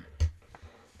starred in them.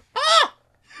 Ah!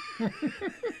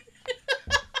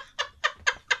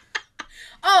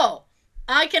 Oh,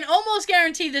 I can almost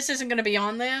guarantee this isn't going to be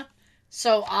on there,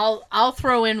 so I'll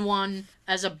throw in one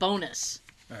as a bonus.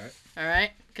 All right. All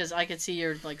right, because I could see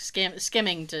you're like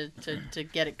skimming to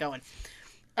get it going.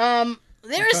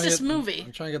 There is this movie.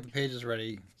 I'm trying to get the pages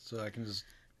ready so I can just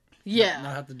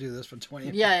not have to do this for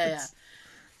 20 minutes.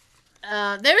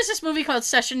 Yeah. There is this movie called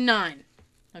Session 9.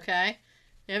 Okay,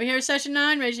 you ever hear of Session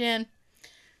 9? Raise your hand.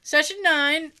 Session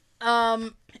 9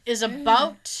 is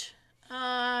about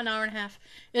an hour and a half.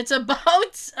 It's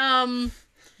about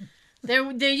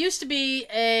there used to be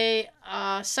a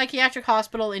psychiatric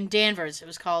hospital in Danvers. It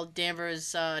was called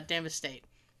Danvers State.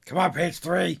 Come on, page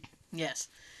 3. Yes.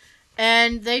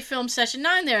 And they filmed session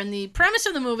 9 there. And the premise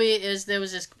of the movie is there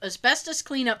was this asbestos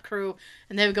cleanup crew,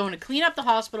 and they were going to clean up the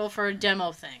hospital for a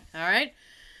demo thing. All right?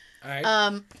 All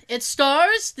right. It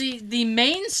stars, the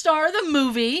main star of the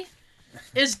movie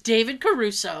is David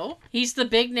Caruso. He's the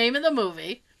big name of the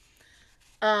movie.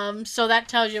 So that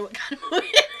tells you what kind of movie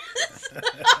it is.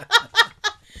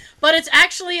 But it's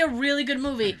actually a really good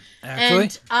movie. Actually?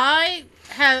 And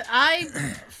I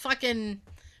fucking,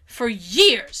 for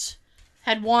years,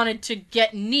 had wanted to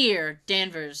get near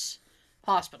Danvers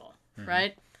Hospital,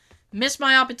 right? Missed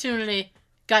my opportunity,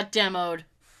 got demoed.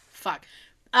 Fuck.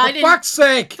 For fuck's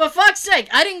sake! For fuck's sake!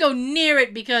 I didn't go near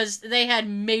it because they had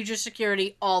major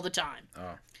security all the time.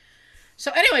 Oh.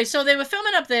 So anyway, so they were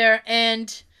filming up there,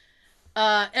 and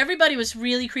everybody was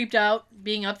really creeped out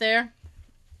being up there.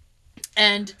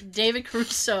 And David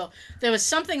Caruso, there was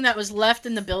something that was left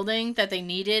in the building that they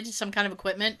needed, some kind of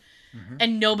equipment,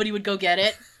 and nobody would go get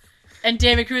it. And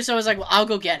David Caruso was like, well, I'll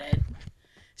go get it.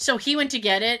 So he went to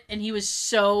get it, and he was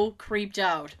so creeped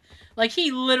out. Like,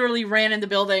 he literally ran in the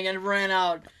building and ran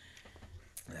out.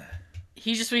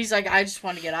 He's like, I just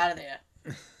want to get out of there.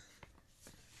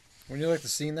 Wouldn't you like to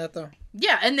see that, though?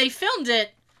 Yeah, and they filmed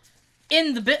it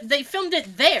they filmed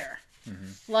it there.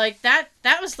 Like, that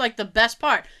was, like, the best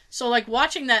part. So, like,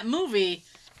 watching that movie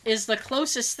is the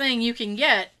closest thing you can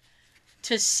get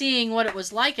to seeing what it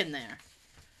was like in there.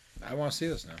 I want to see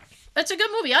this now. It's a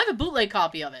good movie. I have a bootleg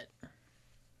copy of it.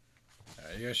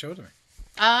 You gotta show it to me.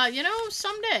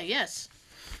 Someday, yes.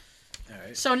 All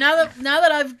right. So now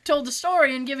that I've told the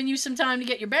story and given you some time to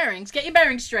get your bearings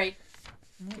straight.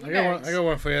 I got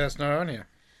one for you that's not on here.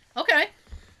 Okay.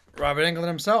 Robert Englund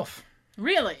himself.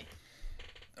 Really?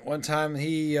 One time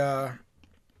he...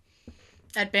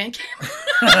 At band camp?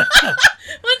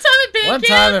 One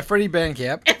time at Freddie Band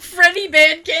Camp. At Freddie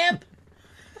Band Camp?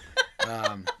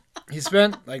 He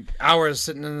spent, like, hours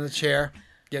sitting in the chair,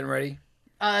 getting ready.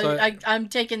 I'm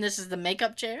taking this as the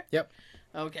makeup chair? Yep.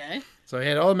 Okay. So he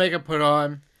had all the makeup put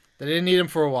on. They didn't need him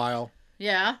for a while.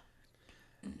 Yeah.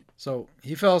 So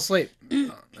he fell asleep.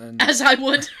 As I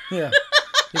would. Yeah.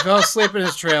 He fell asleep in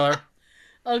his trailer.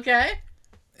 Okay.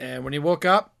 And when he woke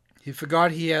up, he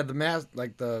forgot he had the mask,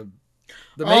 like the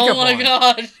makeup on. Oh my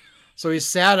god. So he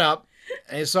sat up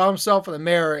and he saw himself in the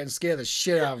mirror and scared the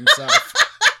shit out of himself.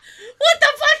 What the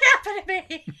fuck happened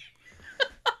to me?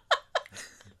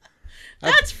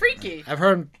 That's freaky. I've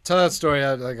heard him tell that story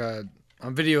on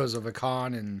videos of a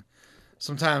con and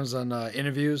sometimes on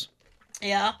interviews.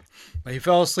 Yeah. But he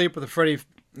fell asleep with the Freddy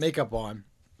makeup on,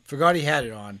 forgot he had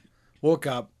it on, woke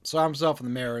up, saw himself in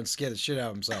the mirror, and scared the shit out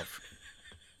of himself.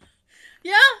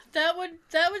 Yeah, that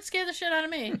would scare the shit out of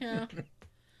me. Yeah.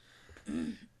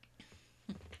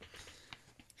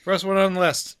 First one on the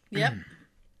list. Yep.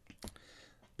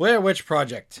 Blair Witch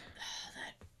Project.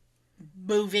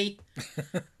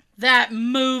 That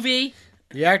movie.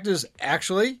 The actors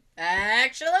actually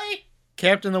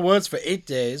camped in the woods for 8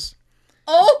 days.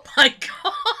 Oh my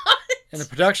god! And the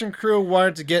production crew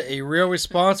wanted to get a real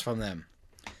response from them.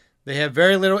 They had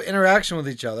very little interaction with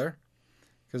each other.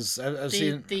 Because I've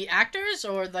seen... The actors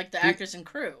or like the actors and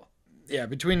crew? Yeah,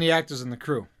 between the actors and the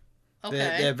crew. Okay.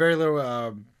 They had very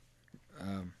little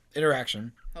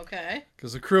interaction. Okay.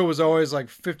 Because the crew was always like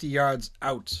 50 yards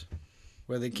out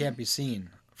where they can't be seen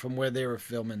from where they were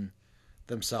filming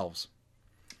themselves.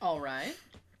 All right.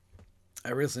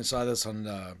 I recently saw this on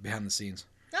Behind the Scenes.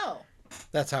 Oh.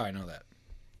 That's how I know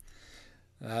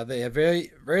that. They had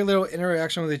very, very little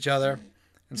interaction with each other.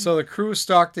 And so the crew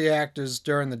stalked the actors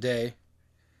during the day,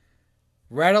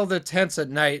 rattled their tents at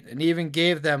night, and even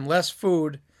gave them less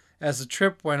food as the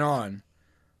trip went on.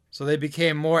 So they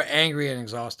became more angry and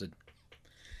exhausted.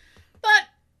 But,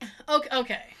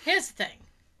 okay, here's the thing.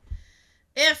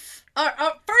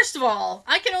 First of all,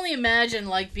 I can only imagine,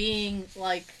 like, being,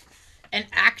 like, an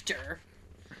actor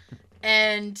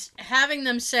and having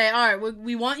them say, all right,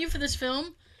 we want you for this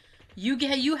film.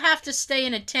 You have to stay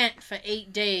in a tent for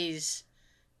 8 days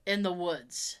in the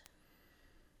woods.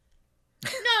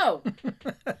 No. No,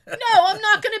 I'm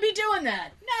not going to be doing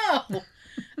that. No.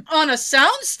 On a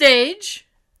soundstage,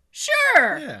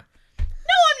 sure. Yeah.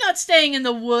 No, I'm not staying in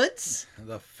the woods.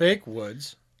 The fake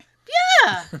woods.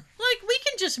 Yeah. Like, we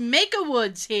can just make a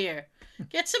woods here.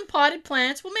 Get some potted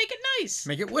plants. We'll make it nice.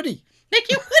 Make it woody. Make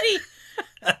it woody.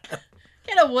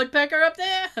 Get a woodpecker up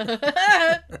there.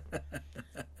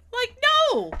 Like,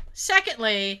 no.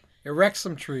 Secondly. Erect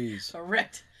some trees.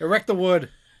 Erect the wood.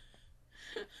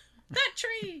 That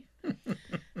tree.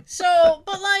 So,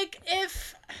 but like,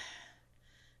 if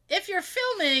you're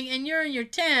filming and you're in your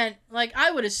tent, like,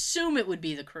 I would assume it would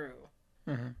be the crew.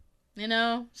 Mm-hmm. You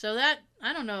know? So that,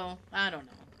 I don't know.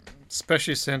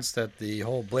 Especially since that the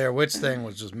whole Blair Witch thing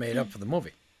was just made up for the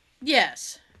movie.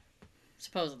 Yes.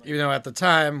 Supposedly. Even though at the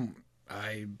time,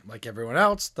 I, like everyone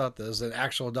else, thought there was an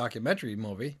actual documentary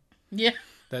movie. Yeah.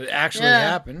 That actually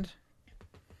happened.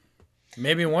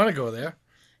 Made me want to go there.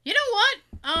 You know what?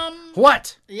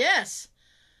 What? Yes.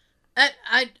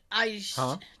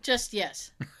 Just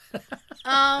yes.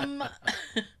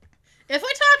 If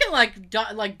we're talking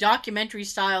like documentary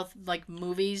style like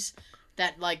movies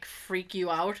that like freak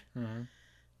you out,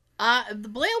 the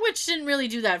Blair Witch didn't really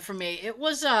do that for me. It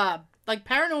was like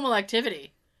Paranormal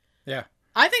Activity. Yeah.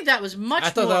 I think that was much. I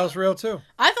thought that was real too.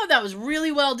 I thought that was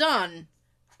really well done,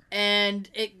 and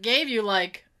it gave you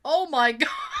like, oh my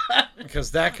god.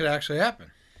 Because that could actually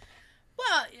happen.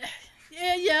 Well,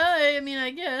 yeah. I mean,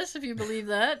 I guess if you believe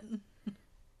that.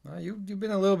 Well, you've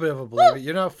been a little bit of a believer.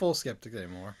 You're not a full skeptic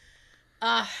anymore.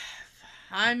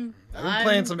 I'm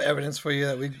playing some evidence for you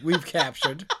that we've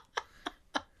captured.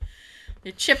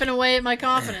 You're chipping away at my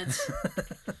confidence.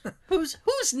 Who's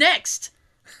next?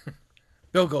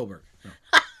 Bill Goldberg.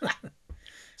 No.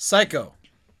 Psycho.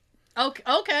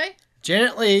 Okay.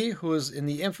 Janet Leigh, who was in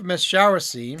the infamous shower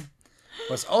scene,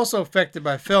 was also affected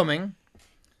by filming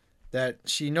that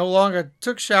she no longer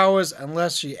took showers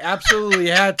unless she absolutely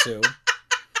had to.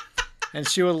 And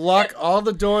she would lock all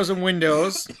the doors and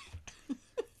windows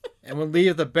and would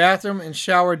leave the bathroom and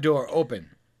shower door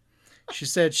open. She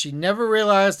said she never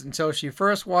realized until she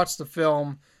first watched the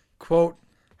film, quote,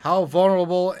 how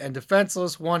vulnerable and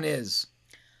defenseless one is.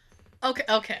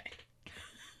 Okay.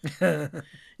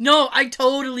 No, I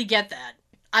totally get that.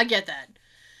 I get that.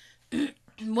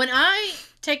 When I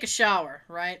take a shower,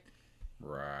 right?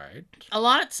 Right.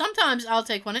 Sometimes I'll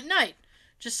take one at night.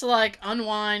 Just to like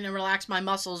unwind and relax my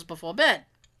muscles before bed.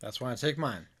 That's when I take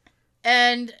mine.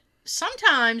 And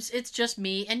sometimes it's just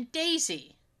me and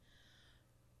Daisy.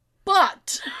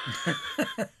 But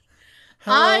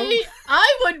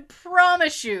I would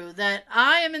promise you that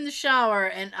I am in the shower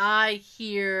and I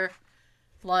hear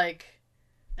like,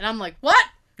 and I'm like, what?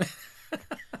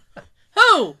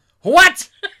 Who? What?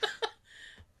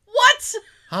 What?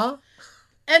 Huh?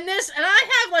 And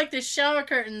I have like this shower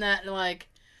curtain that like,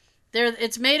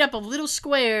 it's made up of little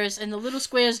squares, and the little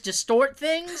squares distort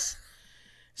things.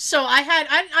 So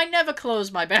I never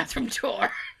close my bathroom door.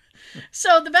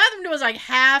 So the bathroom door is like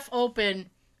half open,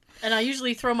 and I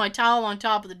usually throw my towel on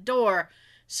top of the door.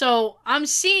 So I'm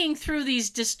seeing through these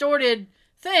distorted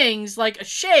things like a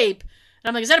shape, and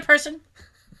I'm like, is that a person?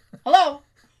 Hello?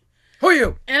 Who are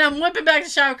you? And I'm whipping back the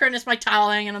shower curtain, it's my towel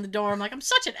hanging on the door. I'm like, I'm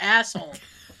such an asshole.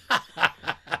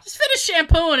 Just finish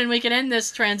shampooing and we can end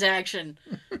this transaction.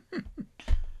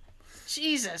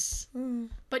 Jesus.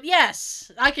 But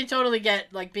yes, I can totally get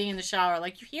like being in the shower.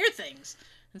 Like you hear things.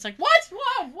 It's like, what?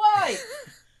 Why?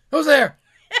 Who's there?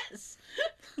 Yes.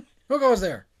 Who goes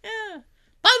there? Yeah.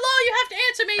 By law, you have to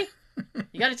answer me.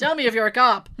 You got to tell me if you're a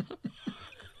cop.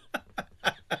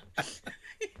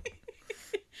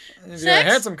 If you're a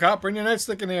handsome cop, bring your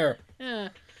nightstick in here. Yeah.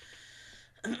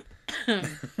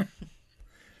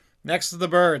 Next is The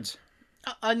Birds.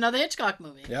 Another Hitchcock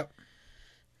movie. Yep.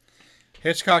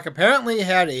 Hitchcock apparently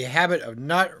had a habit of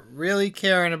not really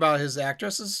caring about his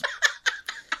actresses.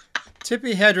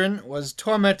 Tippi Hedren was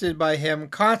tormented by him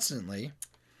constantly,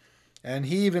 and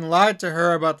he even lied to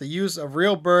her about the use of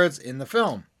real birds in the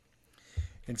film.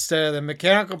 Instead of the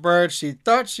mechanical birds she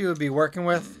thought she would be working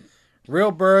with, real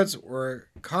birds were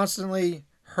constantly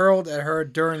hurled at her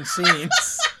during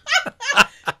scenes.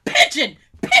 Pigeon!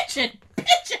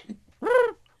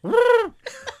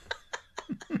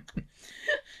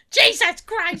 Jesus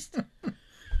Christ!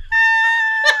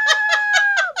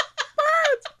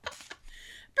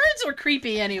 Birds were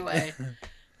creepy anyway.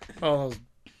 Oh, those,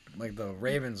 like the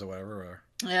ravens or whatever. Or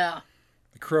Yeah.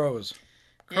 the crows.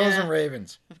 Crows and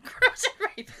ravens.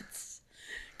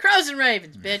 Crows and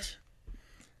ravens, bitch.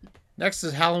 Next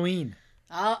is Halloween.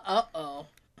 Uh-oh.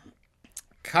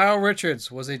 Kyle Richards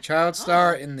was a child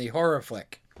star in the horror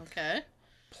flick, Okay.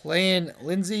 playing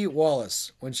Lindsay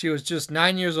Wallace when she was just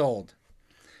 9 years old.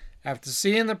 After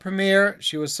seeing the premiere,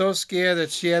 she was so scared that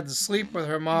she had to sleep with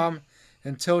her mom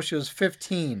until she was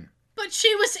 15. But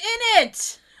she was in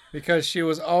it! Because she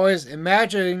was always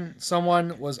imagining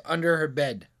someone was under her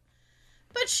bed.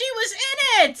 But she was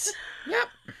in it! Yep.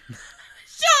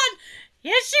 Sean!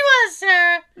 Yes, she was,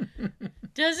 sir.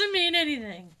 Doesn't mean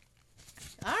anything.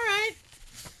 All right.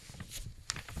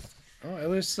 Oh,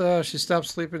 at least she stopped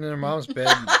sleeping in her mom's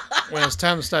bed when it's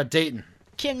time to start dating.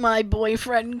 Can my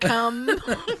boyfriend come?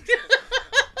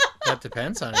 That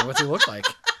depends on what he look like.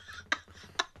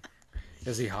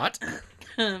 Is he hot?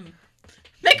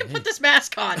 Make him put this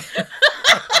mask on.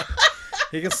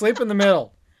 He can sleep in the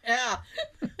middle. Yeah.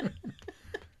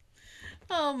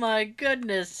 Oh my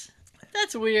goodness.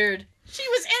 That's weird. She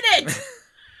was in it!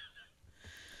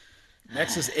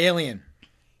 Next is Alien.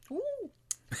 Ooh.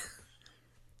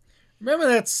 Remember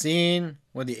that scene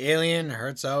where the alien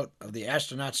hurts out of the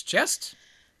astronaut's chest?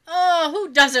 Oh,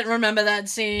 who doesn't remember that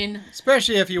scene?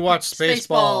 Especially if you watch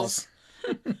Spaceballs.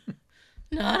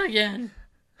 Not again.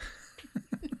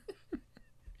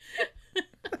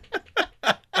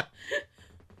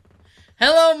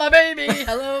 Hello, my baby.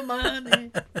 Hello, my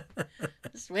honey.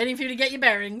 Just waiting for you to get your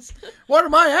bearings. Water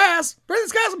my ass! Bring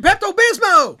this guy some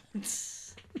Pepto-Bismol!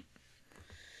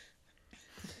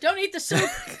 Don't eat the soup.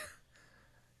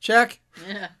 Check.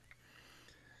 Yeah.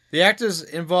 The actors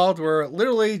involved were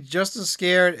literally just as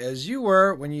scared as you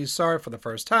were when you saw it for the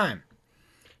first time.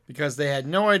 Because they had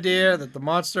no idea that the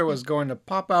monster was going to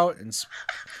pop out and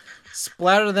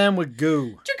splatter them with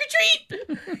goo. Trick or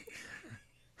treat!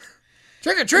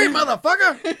 Trick or treat,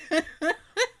 motherfucker!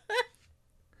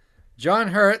 John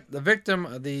Hurt, the victim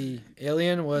of the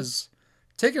alien, was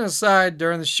taken aside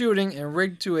during the shooting and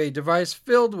rigged to a device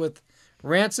filled with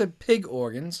rancid pig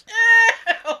organs.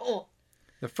 Ew.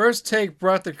 The first take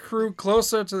brought the crew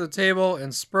closer to the table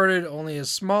and spurted only a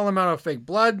small amount of fake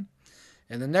blood,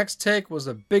 and the next take was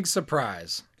a big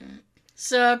surprise.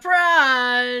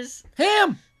 Surprise!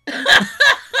 Ham!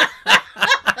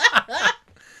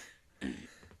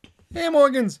 Ham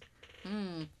organs!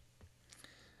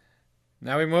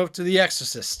 Now we move to The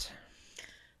Exorcist.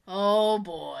 Oh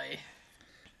boy.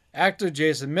 Actor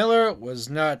Jason Miller was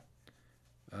not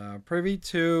privy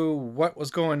to what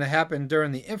was going to happen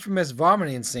during the infamous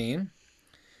vomiting scene.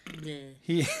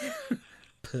 He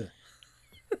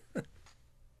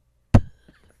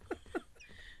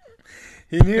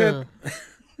he knew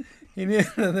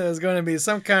that there was going to be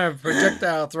some kind of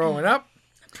projectile throwing up,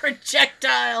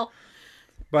 Projectile.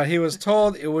 but he was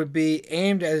told it would be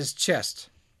aimed at his chest.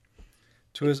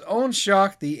 To his own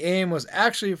shock, the aim was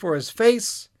actually for his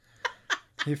face.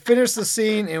 He finished the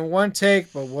scene in one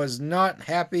take, but was not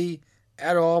happy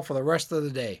at all for the rest of the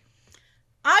day.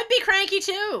 I'd be cranky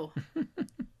too.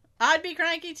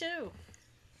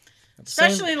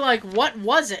 Especially like, what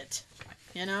was it?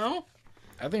 You know?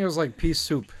 I think it was like pea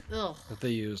soup Ugh, that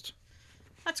they used.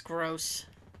 that's gross.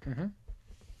 Mm-hmm.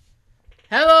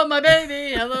 Hello, my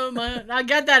baby. Hello, my... I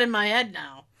got that in my head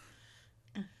now.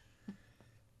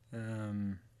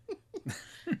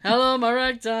 Hello, my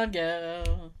ragtime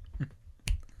girl.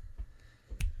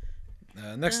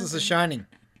 Next is The Shining.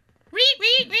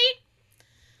 Read.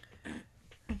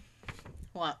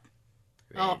 What?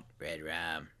 Red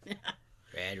rum.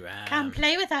 Red rum. Come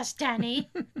play with us, Danny.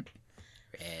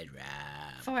 Red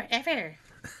rum. Forever.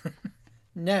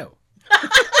 No.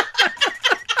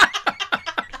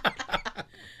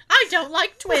 I don't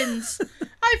like twins.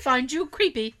 I find you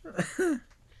creepy.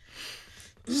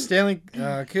 Stanley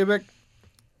Kubrick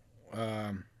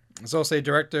is also a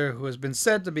director who has been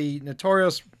said to be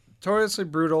notoriously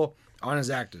brutal on his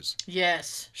actors.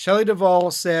 Yes. Shelley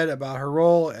Duvall said about her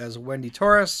role as Wendy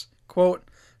Torres, quote,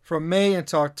 "From May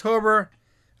until October,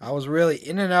 I was really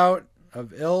in and out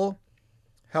of ill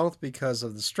health because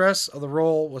of the stress of the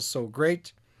role was so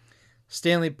great.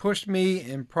 Stanley pushed me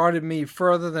and prodded me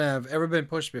further than I've ever been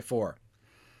pushed before.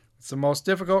 It's the most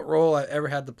difficult role I've ever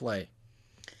had to play."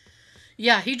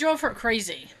 Yeah, he drove her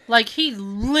crazy. Like, he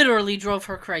literally drove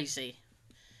her crazy.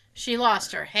 She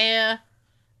lost her hair.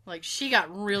 Like, she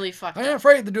got really fucked I ain't up.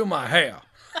 afraid to do my hair.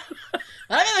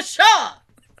 I'm in the shower!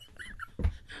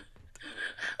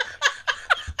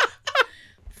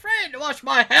 Afraid to wash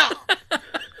my hair.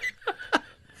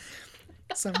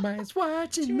 Somebody's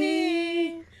watching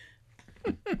me.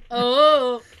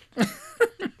 Oh.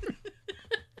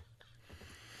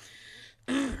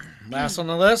 Last on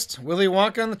the list, Willy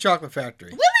Wonka and the Chocolate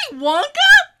Factory. Willy Wonka?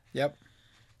 Yep.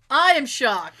 I am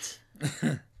shocked.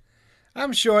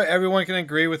 I'm sure everyone can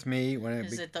agree with me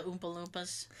Is it the Oompa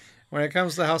Loompas? when it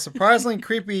comes to how surprisingly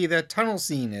creepy that tunnel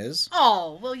scene is.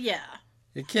 Oh, well, yeah.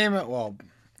 It came out, well,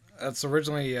 that's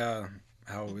originally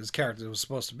how his character was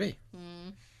supposed to be.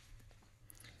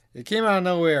 It came out of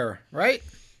nowhere, right?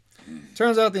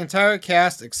 Turns out the entire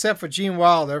cast, except for Gene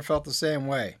Wilder, felt the same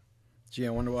way. Gee, I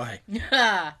wonder why.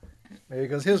 Maybe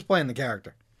because he was playing the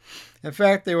character. In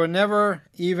fact, they were never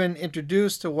even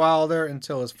introduced to Wilder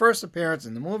until his first appearance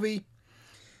in the movie.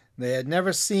 They had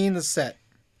never seen the set.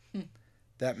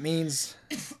 That means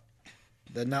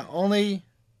that not only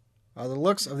are the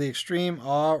looks of the extreme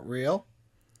awe real,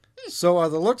 so are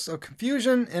the looks of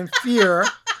confusion and fear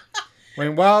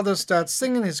when Wilder starts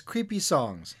singing his creepy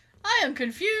songs. I am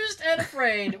confused and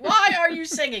afraid. Why are you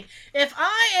singing? If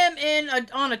I am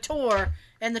on a tour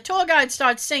and the tour guide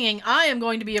starts singing, I am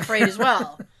going to be afraid as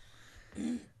well.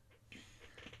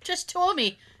 Just tour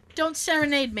me. Don't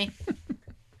serenade me.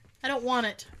 I don't want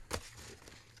it.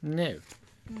 No.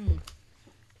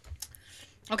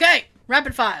 Okay,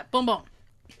 rapid fire. Boom, boom.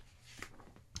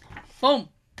 Boom,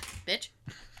 bitch.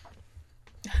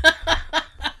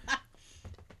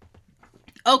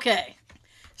 Okay.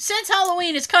 Since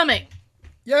Halloween is coming.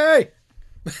 Yay!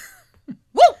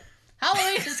 Woo!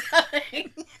 Halloween is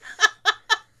coming.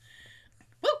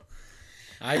 Woo!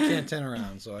 I can't turn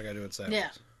around, so I gotta do it sideways. Yeah.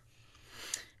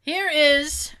 Here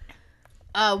is,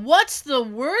 what's the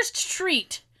worst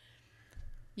treat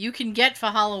you can get for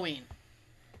Halloween?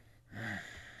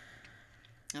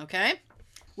 Okay.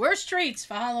 Worst treats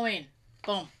for Halloween.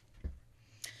 Boom.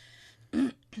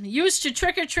 Used to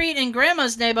trick-or-treat in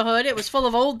Grandma's neighborhood. It was full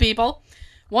of old people.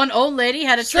 One old lady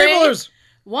had a tray. Staplers!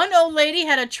 One old lady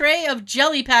had a tray of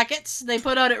jelly packets they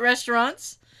put out at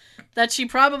restaurants that she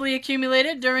probably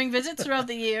accumulated during visits throughout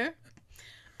the year.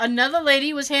 Another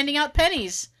lady was handing out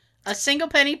pennies. A single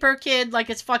penny per kid like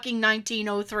it's fucking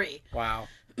 1903. Wow.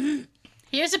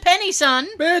 Here's a penny, son.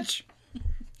 Bitch!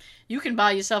 You can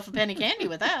buy yourself a penny candy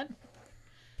with that.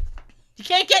 You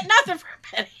can't get nothing for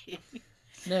a penny.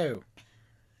 No.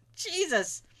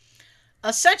 Jesus.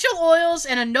 Essential oils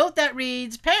and a note that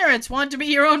reads, "Parents want to be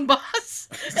your own boss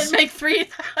and make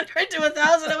 $300 to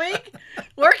 $1,000 a week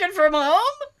working from home?"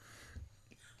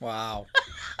 Wow.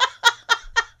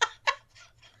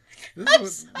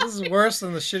 This is worse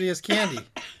than the shittiest candy.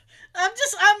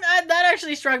 That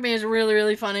actually struck me as really,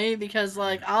 really funny because,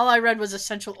 like, all I read was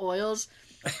essential oils,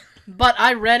 but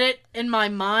I read it in my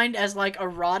mind as, like,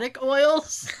 erotic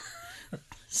oils.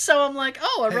 So I'm like,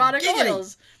 oh, erotic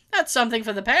oils. That's something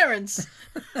for the parents.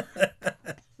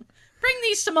 Bring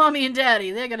these to Mommy and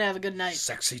Daddy. They're going to have a good night.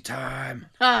 Sexy time.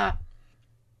 Ah.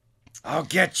 I'll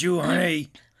get you,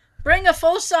 honey. Bring a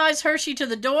full-size Hershey to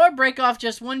the door, break off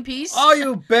just one piece. Oh,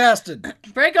 you bastard.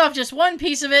 Break off just one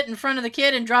piece of it in front of the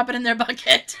kid and drop it in their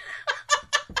bucket.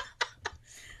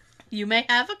 You may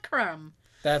have a crumb.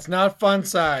 That's not fun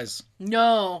size.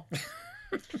 No.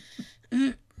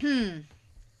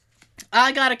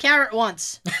 I got a carrot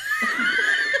once.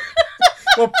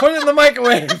 Well, put it in the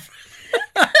microwave.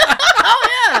 Oh,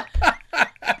 yeah.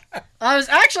 I was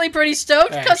actually pretty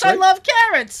stoked because I love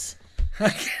carrots.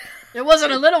 It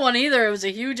wasn't a little one either. It was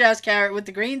a huge-ass carrot with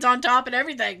the greens on top and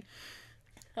everything.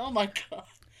 Oh, my God.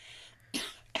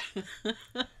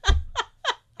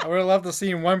 I would have loved to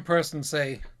see one person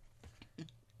say,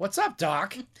 "What's up,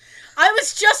 Doc?" I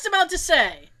was just about to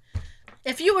say,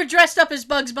 if you were dressed up as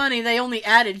Bugs Bunny, they only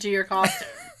added to your costume.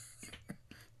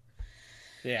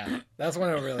 Yeah, that's when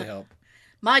it would really help.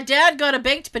 My dad got a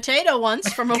baked potato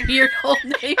once from a weird old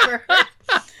neighbor.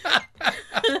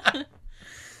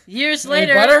 Years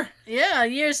later... Any butter? Yeah,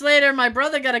 years later, my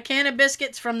brother got a can of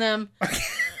biscuits from them.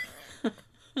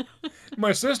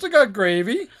 My sister got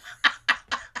gravy.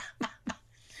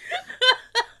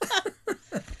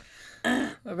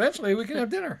 Eventually, we can have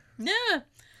dinner. Yeah.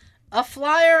 A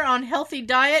flyer on healthy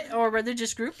diet or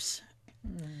religious groups.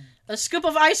 A scoop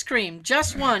of ice cream,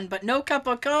 just one, but no cup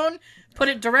or cone. Put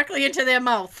it directly into their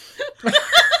mouth.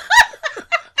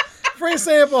 Free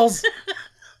samples.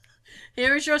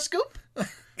 Here is your scoop.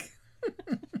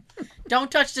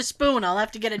 Don't touch the spoon. I'll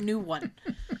have to get a new one.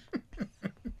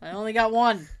 I only got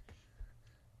one.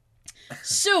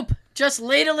 Soup. Just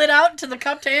ladle it out into the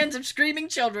cupped hands of screaming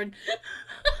children.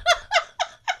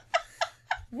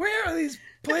 Where are these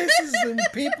places and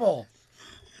people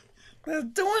that are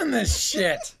doing this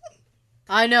shit?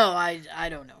 I know. I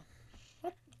don't know.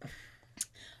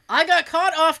 I got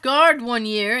caught off guard one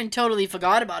year and totally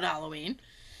forgot about Halloween.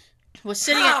 Was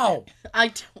sitting How? I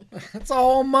don't. It's a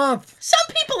whole month.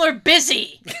 Some people are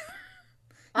busy.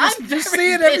 You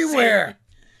see it everywhere.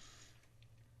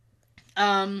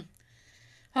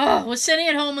 Was sitting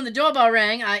at home when the doorbell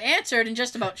rang. I answered and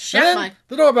just about The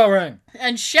doorbell rang.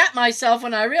 shat myself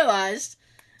when I realized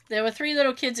there were 3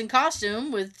 little kids in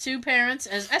costume with 2 parents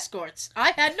as escorts.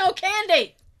 I had no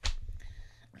candy.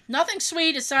 Nothing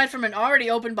sweet aside from an already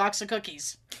open box of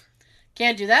cookies.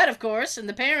 Can't do that, of course, and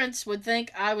the parents would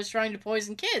think I was trying to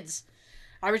poison kids.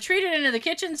 I retreated into the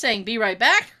kitchen, saying, "Be right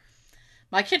back."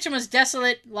 My kitchen was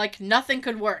desolate, like nothing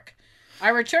could work. I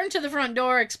returned to the front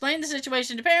door, explained the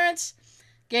situation to parents,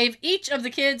 gave each of the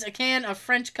kids a can of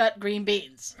French-cut green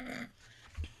beans.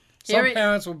 Some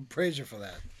parents will praise you for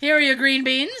that. Here are your green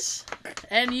beans,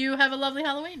 and you have a lovely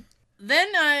Halloween. Then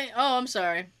I'm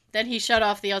sorry. Then he shut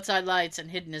off the outside lights and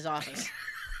hid in his office.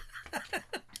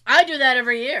 I do that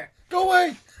every year. Go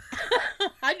away.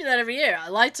 I do that every year.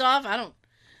 Lights off. I don't.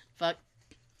 Fuck.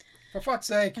 For fuck's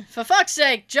sake. For fuck's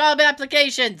sake. Job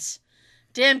applications.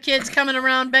 Damn kids coming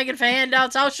around begging for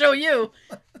handouts. I'll show you.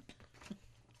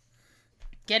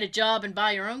 Get a job and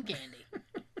buy your own candy.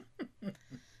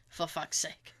 For fuck's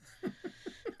sake.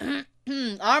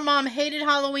 Our mom hated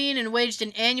Halloween and waged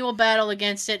an annual battle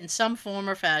against it in some form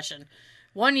or fashion.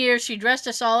 One year, she dressed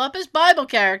us all up as Bible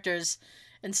characters.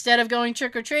 Instead of going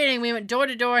trick-or-treating, we went door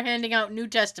to door handing out New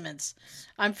Testaments.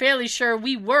 I'm fairly sure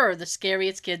we were the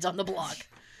scariest kids on the block.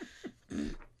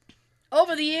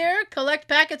 Over the year, collect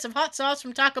packets of hot sauce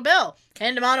from Taco Bell.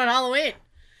 Hand them out on Halloween.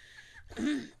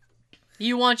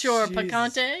 You want your Jesus.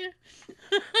 picante?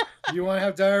 You want to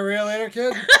have diarrhea later,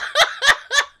 kid?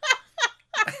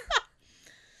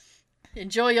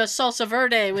 Enjoy your salsa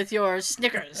verde with your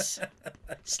Snickers.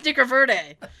 Snicker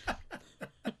verde.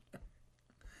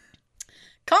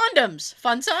 Condoms.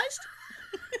 Fun-sized?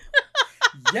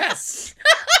 Yes!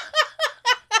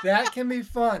 That can be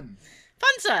fun.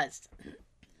 Fun-sized.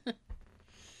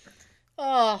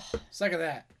 Oh. Suck at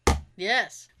that.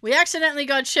 Yes. We accidentally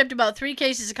got shipped about 3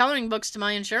 cases of coloring books to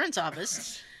my insurance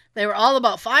office. They were all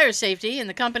about fire safety, and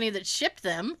the company that shipped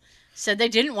them said they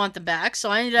didn't want them back, so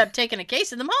I ended up taking a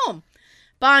case of them home,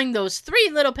 buying those 3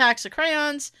 little packs of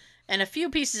crayons and a few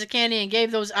pieces of candy and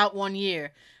gave those out 1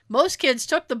 year. Most kids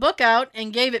took the book out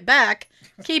and gave it back,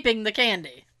 keeping the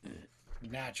candy.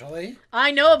 Naturally.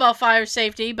 I know about fire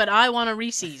safety, but I want a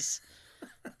Reese's.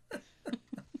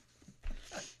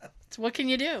 So what can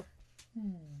you do?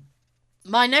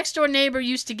 My next door neighbor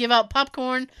used to give out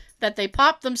popcorn that they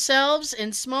popped themselves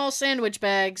in small sandwich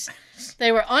bags.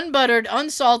 They were unbuttered,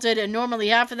 unsalted, and normally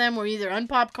half of them were either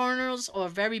unpopped kernels or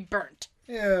very burnt.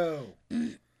 Ew.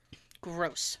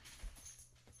 Gross.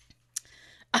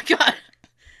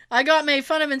 I got made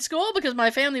fun of in school because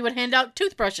my family would hand out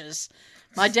toothbrushes.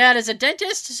 My dad is a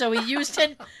dentist, so he used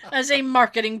it as a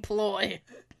marketing ploy.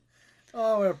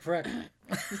 Oh, what a prick.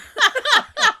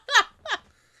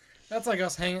 That's like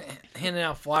us handing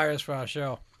out flyers for our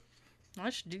show.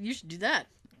 You should do that.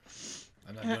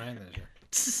 I'm not doing anything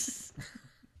this year.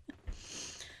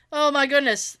 Oh my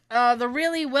goodness. The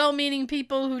really well-meaning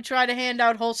people who try to hand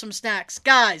out wholesome snacks.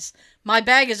 Guys, my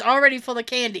bag is already full of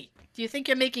candy. Do you think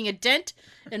you're making a dent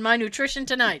in my nutrition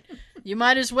tonight? You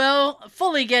might as well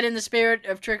fully get in the spirit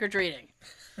of trick-or-treating.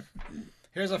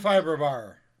 Here's a fiber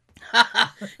bar.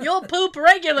 You'll poop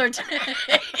regular today.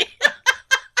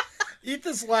 Eat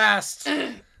this last.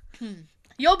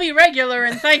 You'll be regular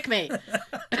and thank me. Think of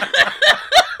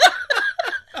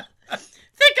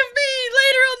me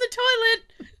later on the toilet.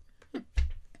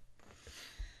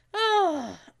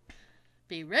 Oh,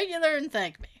 be regular and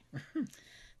thank me.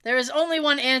 There is only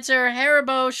one answer: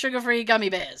 Haribo sugar-free gummy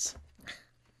bears.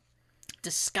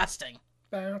 Disgusting.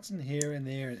 Bouncing here and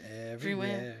there and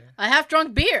everywhere. I half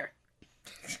drunk beer.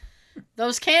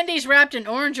 Those candies wrapped in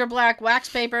orange or black wax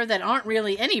paper that aren't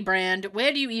really any brand.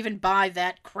 Where do you even buy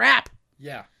that crap?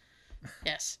 Yeah.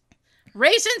 Yes.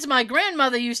 Raisins. My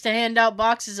grandmother used to hand out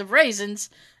boxes of raisins,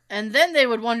 and then they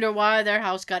would wonder why their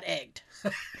house got egged.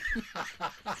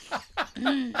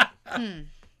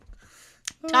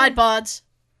 Tide Pods.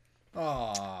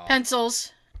 Aww.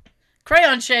 Pencils.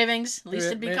 Crayon shavings. At least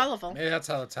it'd be colorful. Maybe that's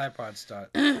how the Tide Pods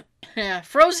start. Yeah.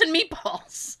 Frozen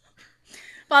meatballs.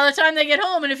 By the time they get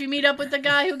home, and if you meet up with the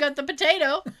guy who got the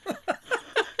potato,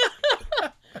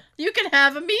 you can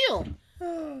have a meal.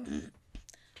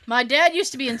 My dad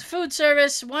used to be in food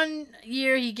service. One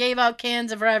year he gave out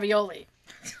cans of ravioli.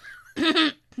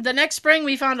 The next spring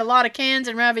we found a lot of cans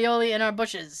and ravioli in our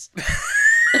bushes.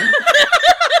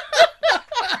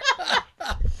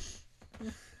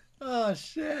 Oh,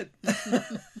 shit.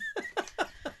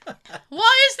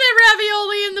 Why is there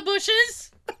ravioli in the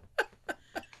bushes?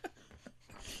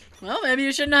 Well, maybe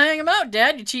you shouldn't hang them out,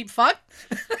 Dad, you cheap fuck.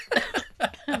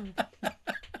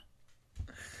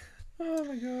 Oh,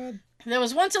 my God. There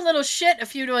was once a little shit a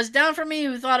few doors down from me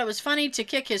who thought it was funny to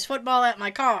kick his football at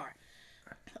my car.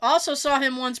 Also saw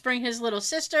him once bring his little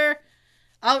sister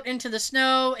out into the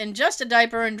snow in just a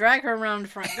diaper and drag her around the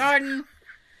front garden.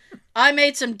 I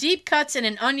made some deep cuts in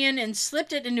an onion and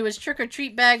slipped it into his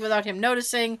trick-or-treat bag without him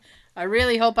noticing. I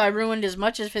really hope I ruined as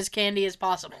much of his candy as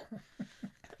possible.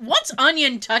 Once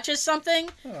onion touches something,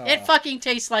 it fucking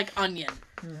tastes like onion.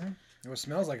 Mm-hmm. It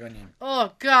smells like onion.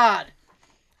 Oh, God.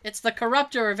 It's the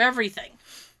corruptor of everything.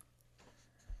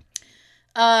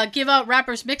 Give out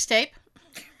rappers mixtape.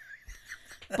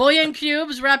 Bouillon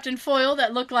cubes wrapped in foil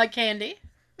that look like candy.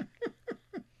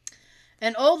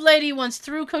 An old lady once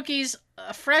threw cookies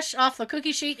fresh off the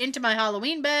cookie sheet into my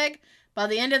Halloween bag. By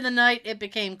the end of the night, it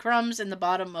became crumbs in the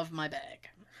bottom of my bag.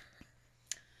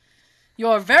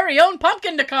 Your very own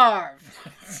pumpkin to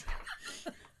carve.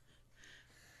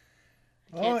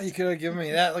 Oh, you could have given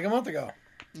me that like a month ago.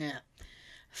 Yeah.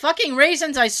 Fucking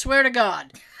raisins, I swear to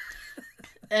God.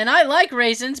 And I like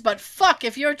raisins, but fuck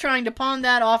if you're trying to pawn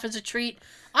that off as a treat.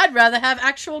 I'd rather have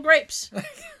actual grapes.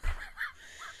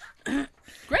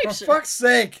 Grapes. For fuck's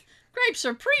sake. Grapes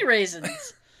are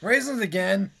pre-raisins. Raisins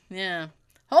again. Yeah.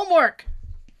 Homework.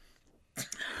 Do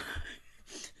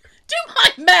my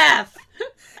math.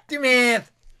 Do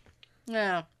math.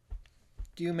 Yeah.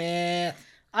 Do math.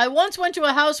 I once went to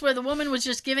a house where the woman was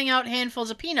just giving out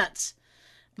handfuls of peanuts.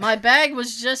 My bag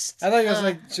was just... I thought it was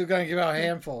like she was going to give out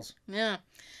handfuls. Yeah.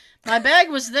 My bag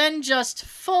was then just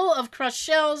full of crushed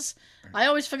shells. I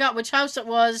always forgot which house it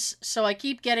was, so I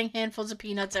keep getting handfuls of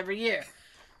peanuts every year.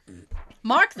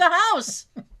 Mark the house.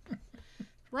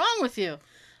 Wrong with you?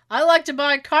 I like to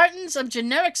buy cartons of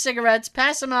generic cigarettes,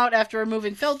 pass them out after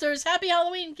removing filters. Happy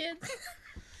Halloween, kids.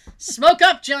 Smoke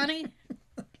up, Johnny.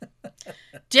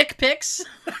 Dick pics. Is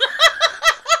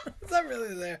that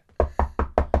really there?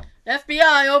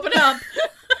 FBI, open up.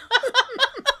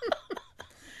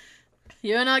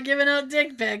 You're not giving out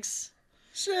dick pics.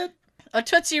 Shit. A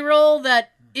Tootsie Roll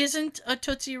that isn't a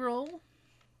Tootsie Roll.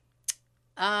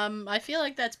 I feel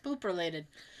like that's poop related.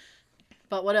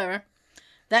 But whatever.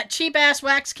 That cheap-ass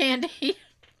wax candy. Ew.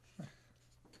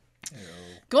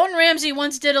 Gordon Ramsay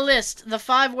once did a list. The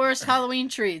 5 worst Halloween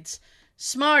treats.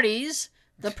 Smarties.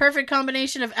 The perfect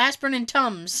combination of aspirin and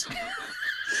Tums.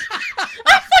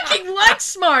 I fucking like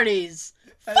Smarties.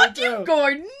 Fuck you,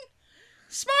 Gordon.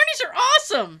 Smarties are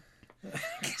awesome.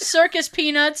 Circus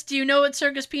peanuts. Do you know what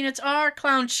circus peanuts are?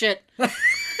 Clown shit. That's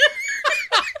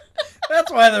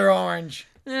why they're orange.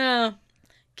 Yeah.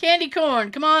 Candy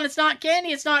corn. Come on, it's not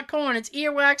candy, it's not corn. It's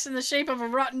earwax in the shape of a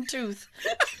rotten tooth.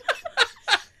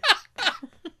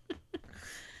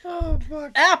 Oh,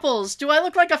 fuck. Apples. Do I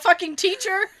look like a fucking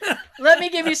teacher? Let me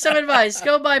give you some advice.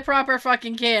 Go buy proper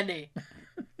fucking candy.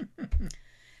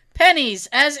 Pennies,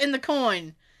 as in the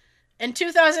coin. In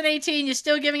 2018, you're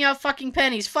still giving out fucking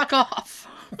pennies. Fuck off.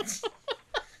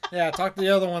 Yeah, talk to the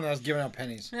other one that was giving out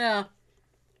pennies. Yeah.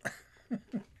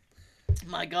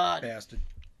 My God. Bastard.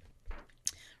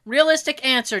 Realistic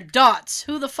answer, dots.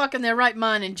 Who the fuck in their right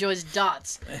mind enjoys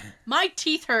dots? My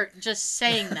teeth hurt just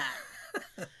saying that.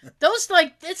 Those,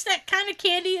 like, it's that kind of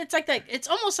candy. It's like that. It's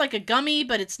almost like a gummy,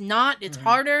 but it's not. It's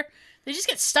harder. They just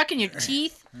get stuck in your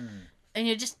teeth, and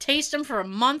you just taste them for a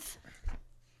month.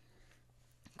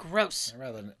 Gross. I'd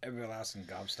rather an everlasting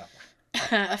gobstopper.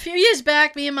 A few years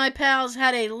back, me and my pals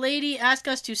had a lady ask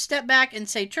us to step back and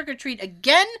say trick or treat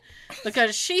again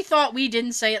because she thought we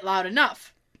didn't say it loud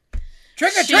enough.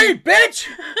 Trick or treat, bitch!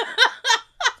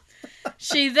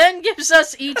 She then gives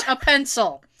us each a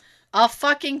pencil. A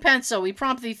fucking pencil. We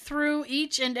promptly threw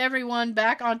each and every one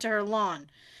back onto her lawn.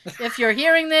 If you're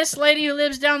hearing this, lady who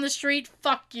lives down the street,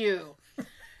 fuck you.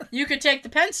 You could take the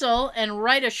pencil and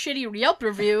write a shitty Yelp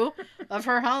review of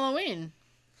her Halloween.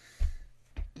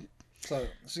 So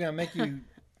she's going to make you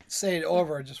say it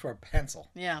over just for a pencil.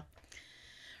 Yeah.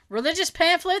 Religious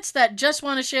pamphlets that just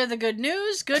want to share the good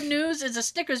news. Good news is a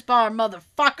Snickers bar,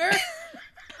 motherfucker.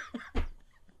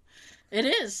 It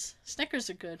is. Snickers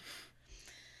are good.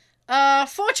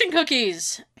 Fortune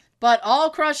cookies. But all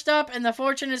crushed up and the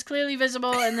fortune is clearly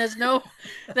visible and there's no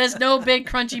big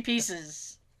crunchy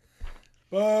pieces.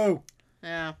 Whoa.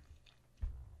 Yeah.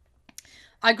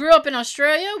 I grew up in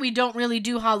Australia. We don't really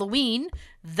do Halloween.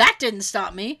 That didn't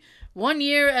stop me. One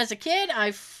year as a kid,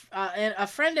 a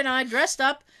friend and I dressed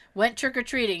up, went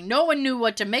trick-or-treating. No one knew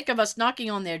what to make of us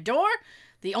knocking on their door.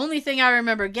 The only thing I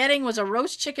remember getting was a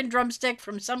roast chicken drumstick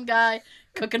from some guy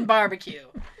cooking barbecue.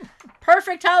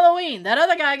 Perfect Halloween. That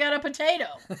other guy got a potato.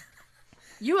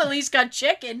 You at least got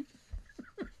chicken.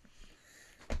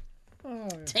 Oh,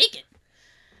 yeah. Take it.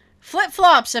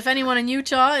 Flip-flops. If anyone in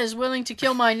Utah is willing to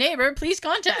kill my neighbor, please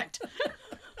contact.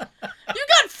 You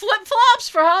got flip-flops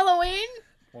for Halloween?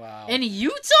 Wow. In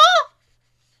Utah?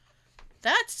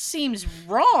 That seems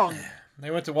wrong. They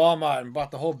went to Walmart and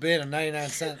bought the whole bin of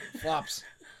 99-cent flops.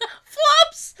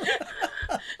 Flops?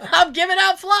 I'm giving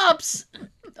out flops.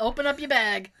 Open up your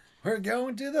bag. We're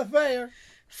going to the fair.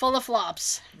 Full of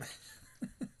flops.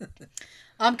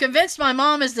 I'm convinced my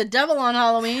mom is the devil on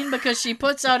Halloween because she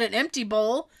puts out an empty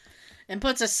bowl and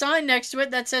puts a sign next to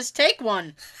it that says, "Take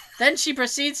one." Then she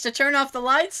proceeds to turn off the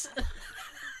lights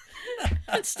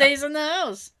and stays in the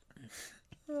house.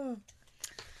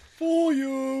 Fool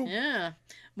you. Yeah.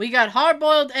 We got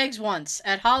hard-boiled eggs once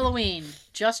at Halloween.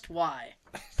 Just why?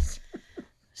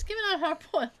 Just giving out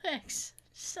hard-boiled eggs.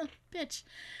 Son of a bitch.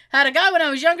 Had a guy when I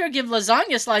was younger give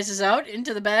lasagna slices out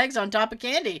into the bags on top of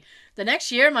candy. The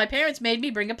next year, my parents made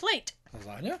me bring a plate.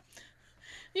 Lasagna?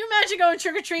 Can you imagine going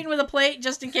trick-or-treating with a plate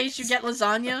just in case you get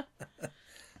lasagna?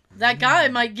 That guy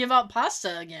might give out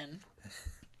pasta again.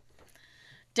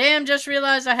 Damn, just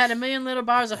realized I had 1 million little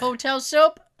bars of hotel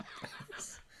soap.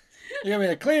 You're going to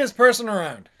be the cleanest person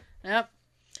around. Yep.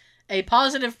 A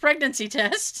positive pregnancy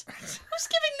test. Who's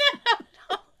giving that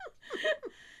out?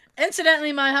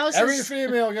 Incidentally, my house Every is...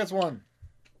 female gets one.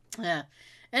 Yeah.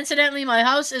 Incidentally, my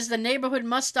house is the neighborhood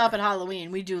must-stop at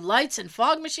Halloween. We do lights and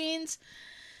fog machines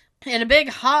and a big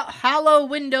hollow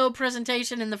window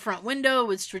presentation in the front window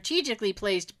with strategically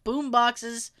placed boom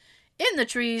boxes in the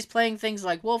trees playing things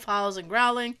like wolf howls and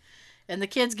growling. And the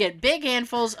kids get big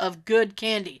handfuls of good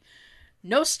candy.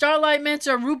 No Starlight Mints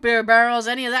or root beer barrels,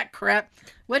 any of that crap.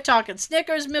 We're talking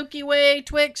Snickers, Milky Way,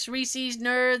 Twix, Reese's,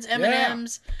 Nerds,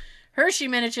 M&M's, Hershey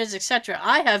miniatures, etc.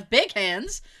 I have big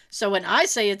hands, so when I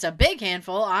say it's a big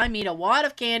handful, I mean a wad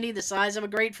of candy the size of a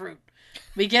grapefruit.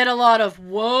 We get a lot of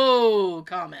whoa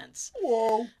comments.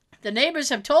 Whoa. The neighbors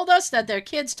have told us that their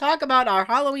kids talk about our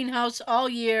Halloween house all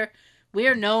year.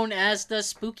 We're known as the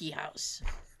Spooky House.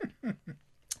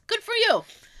 Good for you.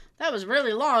 That was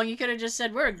really long. You could have just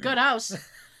said, we're a good house.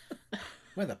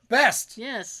 We're the best.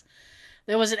 Yes.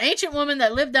 There was an ancient woman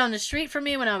that lived down the street from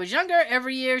me when I was younger.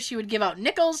 Every year she would give out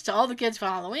nickels to all the kids for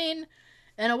Halloween.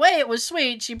 In a way, it was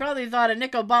sweet. She probably thought a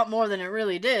nickel bought more than it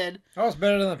really did. That was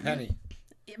better than a penny.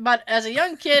 But as a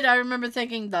young kid, I remember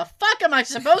thinking, the fuck am I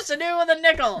supposed to do with a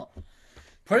nickel?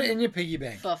 Put it in your piggy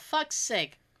bank. For fuck's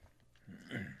sake.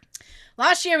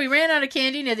 Last year, we ran out of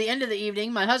candy near the end of the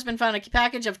evening. My husband found a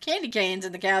package of candy canes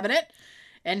in the cabinet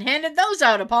and handed those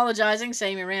out, apologizing,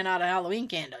 saying we ran out of Halloween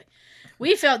candy.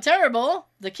 We felt terrible.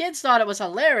 The kids thought it was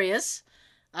hilarious.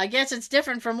 I guess it's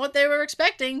different from what they were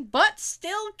expecting, but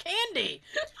still candy.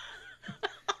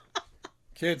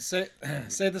 Kids, say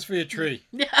this for your tree.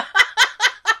 Yeah.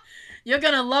 You're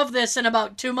going to love this in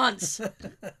about 2 months.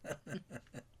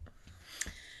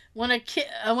 When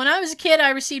I was a kid,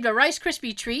 I received a Rice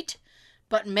Krispie treat,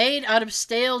 but made out of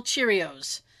stale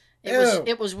Cheerios.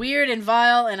 It was weird and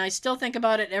vile, and I still think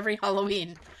about it every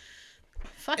Halloween.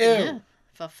 Fucking yeah.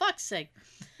 For fuck's sake.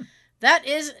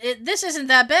 This isn't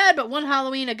that bad, but one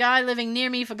Halloween, a guy living near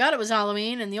me forgot it was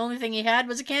Halloween, and the only thing he had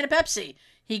was a can of Pepsi.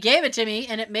 He gave it to me,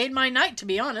 and it made my night, to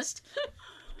be honest.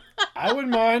 I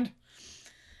wouldn't mind.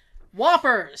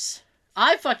 Whoppers.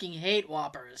 I fucking hate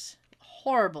Whoppers.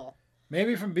 Horrible.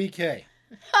 Maybe from BK.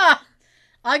 Ha!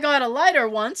 I got a lighter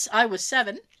once. I was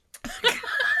 7.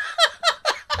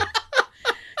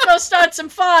 Go start some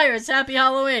fires. Happy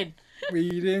Halloween. We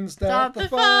didn't start the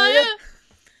fire.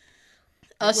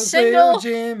 A single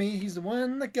Jimmy, he's the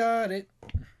one that got it.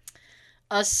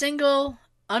 A single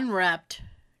unwrapped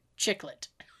chiclet.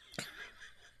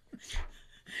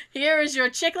 Here is your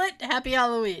chiclet. Happy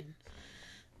Halloween.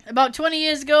 About 20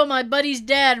 years ago, my buddy's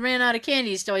dad ran out of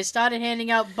candy, so I started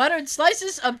handing out buttered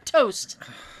slices of toast.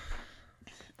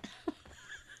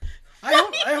 I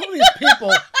hope these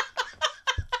people...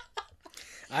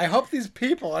 I hope these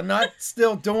people are not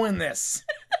still doing this.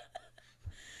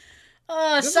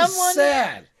 This is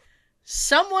sad.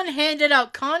 Someone handed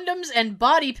out condoms and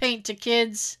body paint to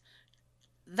kids.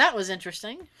 That was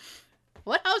interesting.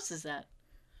 What house is that?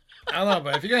 I don't know,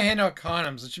 but if you're going to hand out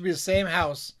condoms, it should be the same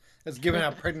house that's giving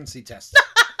out pregnancy tests.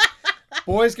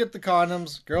 Boys get the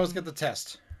condoms, girls get the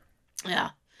test.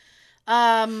 Yeah.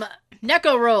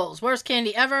 Necco rolls. Worst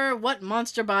candy ever. What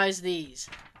monster buys these?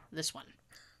 This one.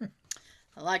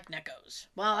 I like Neccos.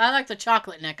 Well, I like the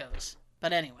chocolate Neccos.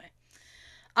 But anyway.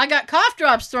 I got cough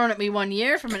drops thrown at me one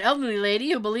year from an elderly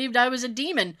lady who believed I was a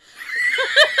demon.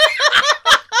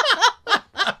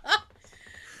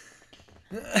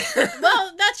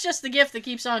 Well, that's just the gift that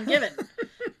keeps on giving.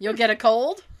 You'll get a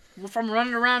cold from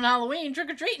running around Halloween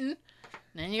trick-or-treating,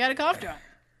 and you got a cough drop.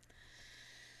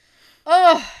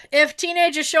 Oh, if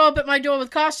teenagers show up at my door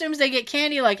with costumes, they get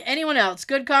candy like anyone else.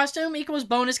 Good costume equals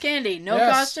bonus candy. No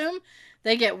costume,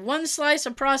 they get one slice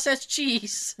of processed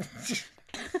cheese.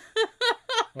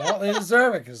 Well, they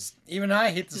deserve it, because even I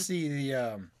hate to see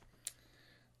the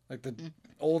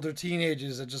older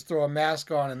teenagers that just throw a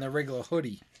mask on and their regular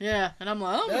hoodie. Yeah, and I'm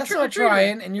like, oh, that's not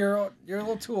trying, and you're a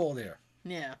little too old there.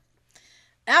 Yeah.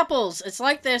 Apples, it's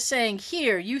like they're saying,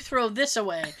 here, you throw this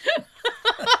away.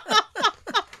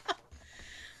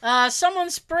 Someone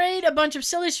sprayed a bunch of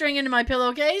silly string into my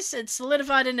pillowcase. It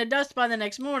solidified into dust by the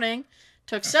next morning.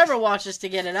 Took several washes to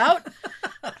get it out.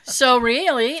 So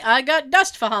really, I got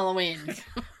dust for Halloween.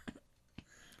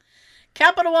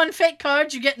 Capital One fake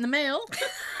cards you get in the mail.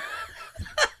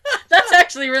 That's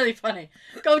actually really funny.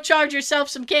 Go charge yourself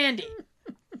some candy.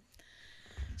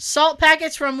 Salt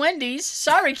packets from Wendy's.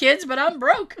 Sorry, kids, but I'm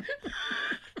broke.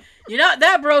 You're not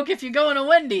that broke if you're going to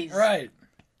Wendy's. Right.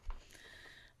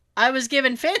 I was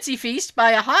given Fancy Feast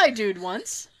by a high dude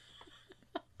once.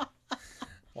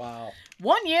 Wow.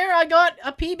 One year I got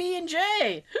a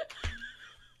PB&J.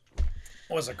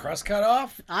 Was the crust cut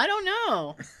off? I don't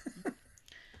know.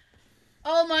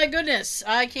 Oh my goodness,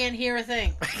 I can't hear a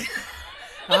thing.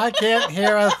 I can't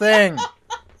hear a thing.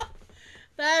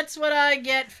 That's what I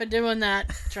get for doing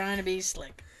that, trying to be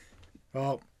slick.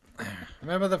 Well,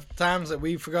 remember the times that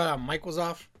we forgot our mic was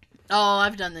off? Oh,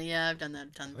 I've done that. Yeah, I've done that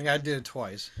a ton. I think I did it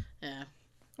twice. Yeah.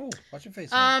 Oh, watch your face.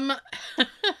 I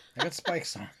got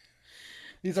spikes on.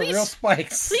 These are real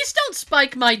spikes. Please don't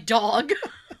spike my dog.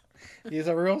 These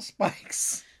are real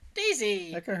spikes.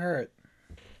 Daisy. That could hurt.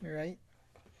 You're right.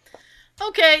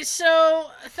 Okay,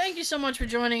 so thank you so much for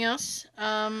joining us.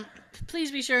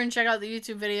 Please be sure and check out the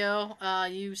YouTube video.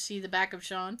 You see the back of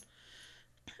Sean.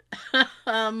 I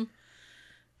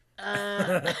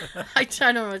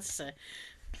don't know what to say.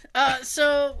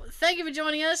 So thank you for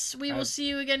joining us. We will see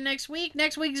you again next week.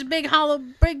 Next week's big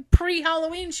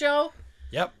pre-Halloween show.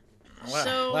 Yep.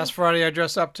 So last Friday I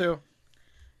dressed up too.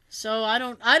 So I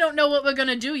don't know what we're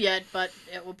gonna do yet, but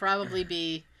it will probably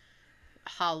be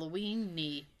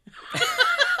Halloween-y.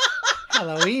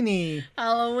 Halloweeny.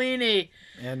 Halloweeny.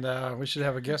 And we should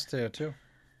have a guest there too.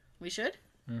 We should?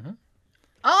 Mm-hmm.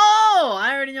 Oh,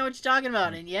 I already know what you're talking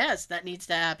about, and yes, that needs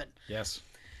to happen. Yes.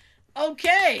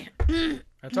 Okay.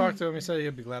 I talked to him. He said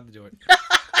he'd be glad to do it.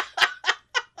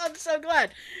 I'm so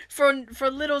glad. For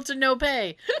little to no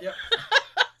pay. Yep.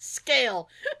 Scale.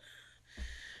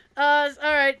 All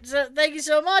right. So thank you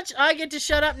so much. I get to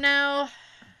shut up now.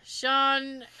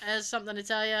 Sean has something to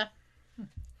tell you.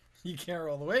 You can't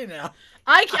roll away now.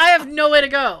 I have nowhere to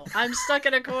go. I'm stuck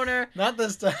in a corner. Not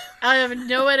this time. I have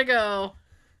nowhere to go.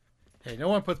 Hey, no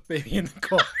one puts baby in the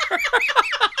corner.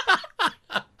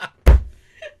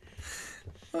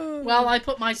 Well, I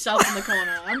put myself in the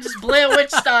corner. I'm just Blair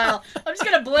Witch style. I'm just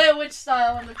gonna Blair Witch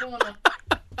style in the corner.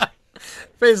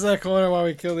 Face that corner while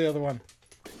we kill the other one.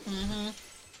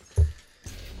 Mm-hmm.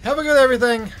 Have a good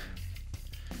everything.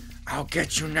 I'll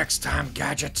get you next time,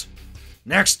 Gadget.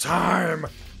 Next time.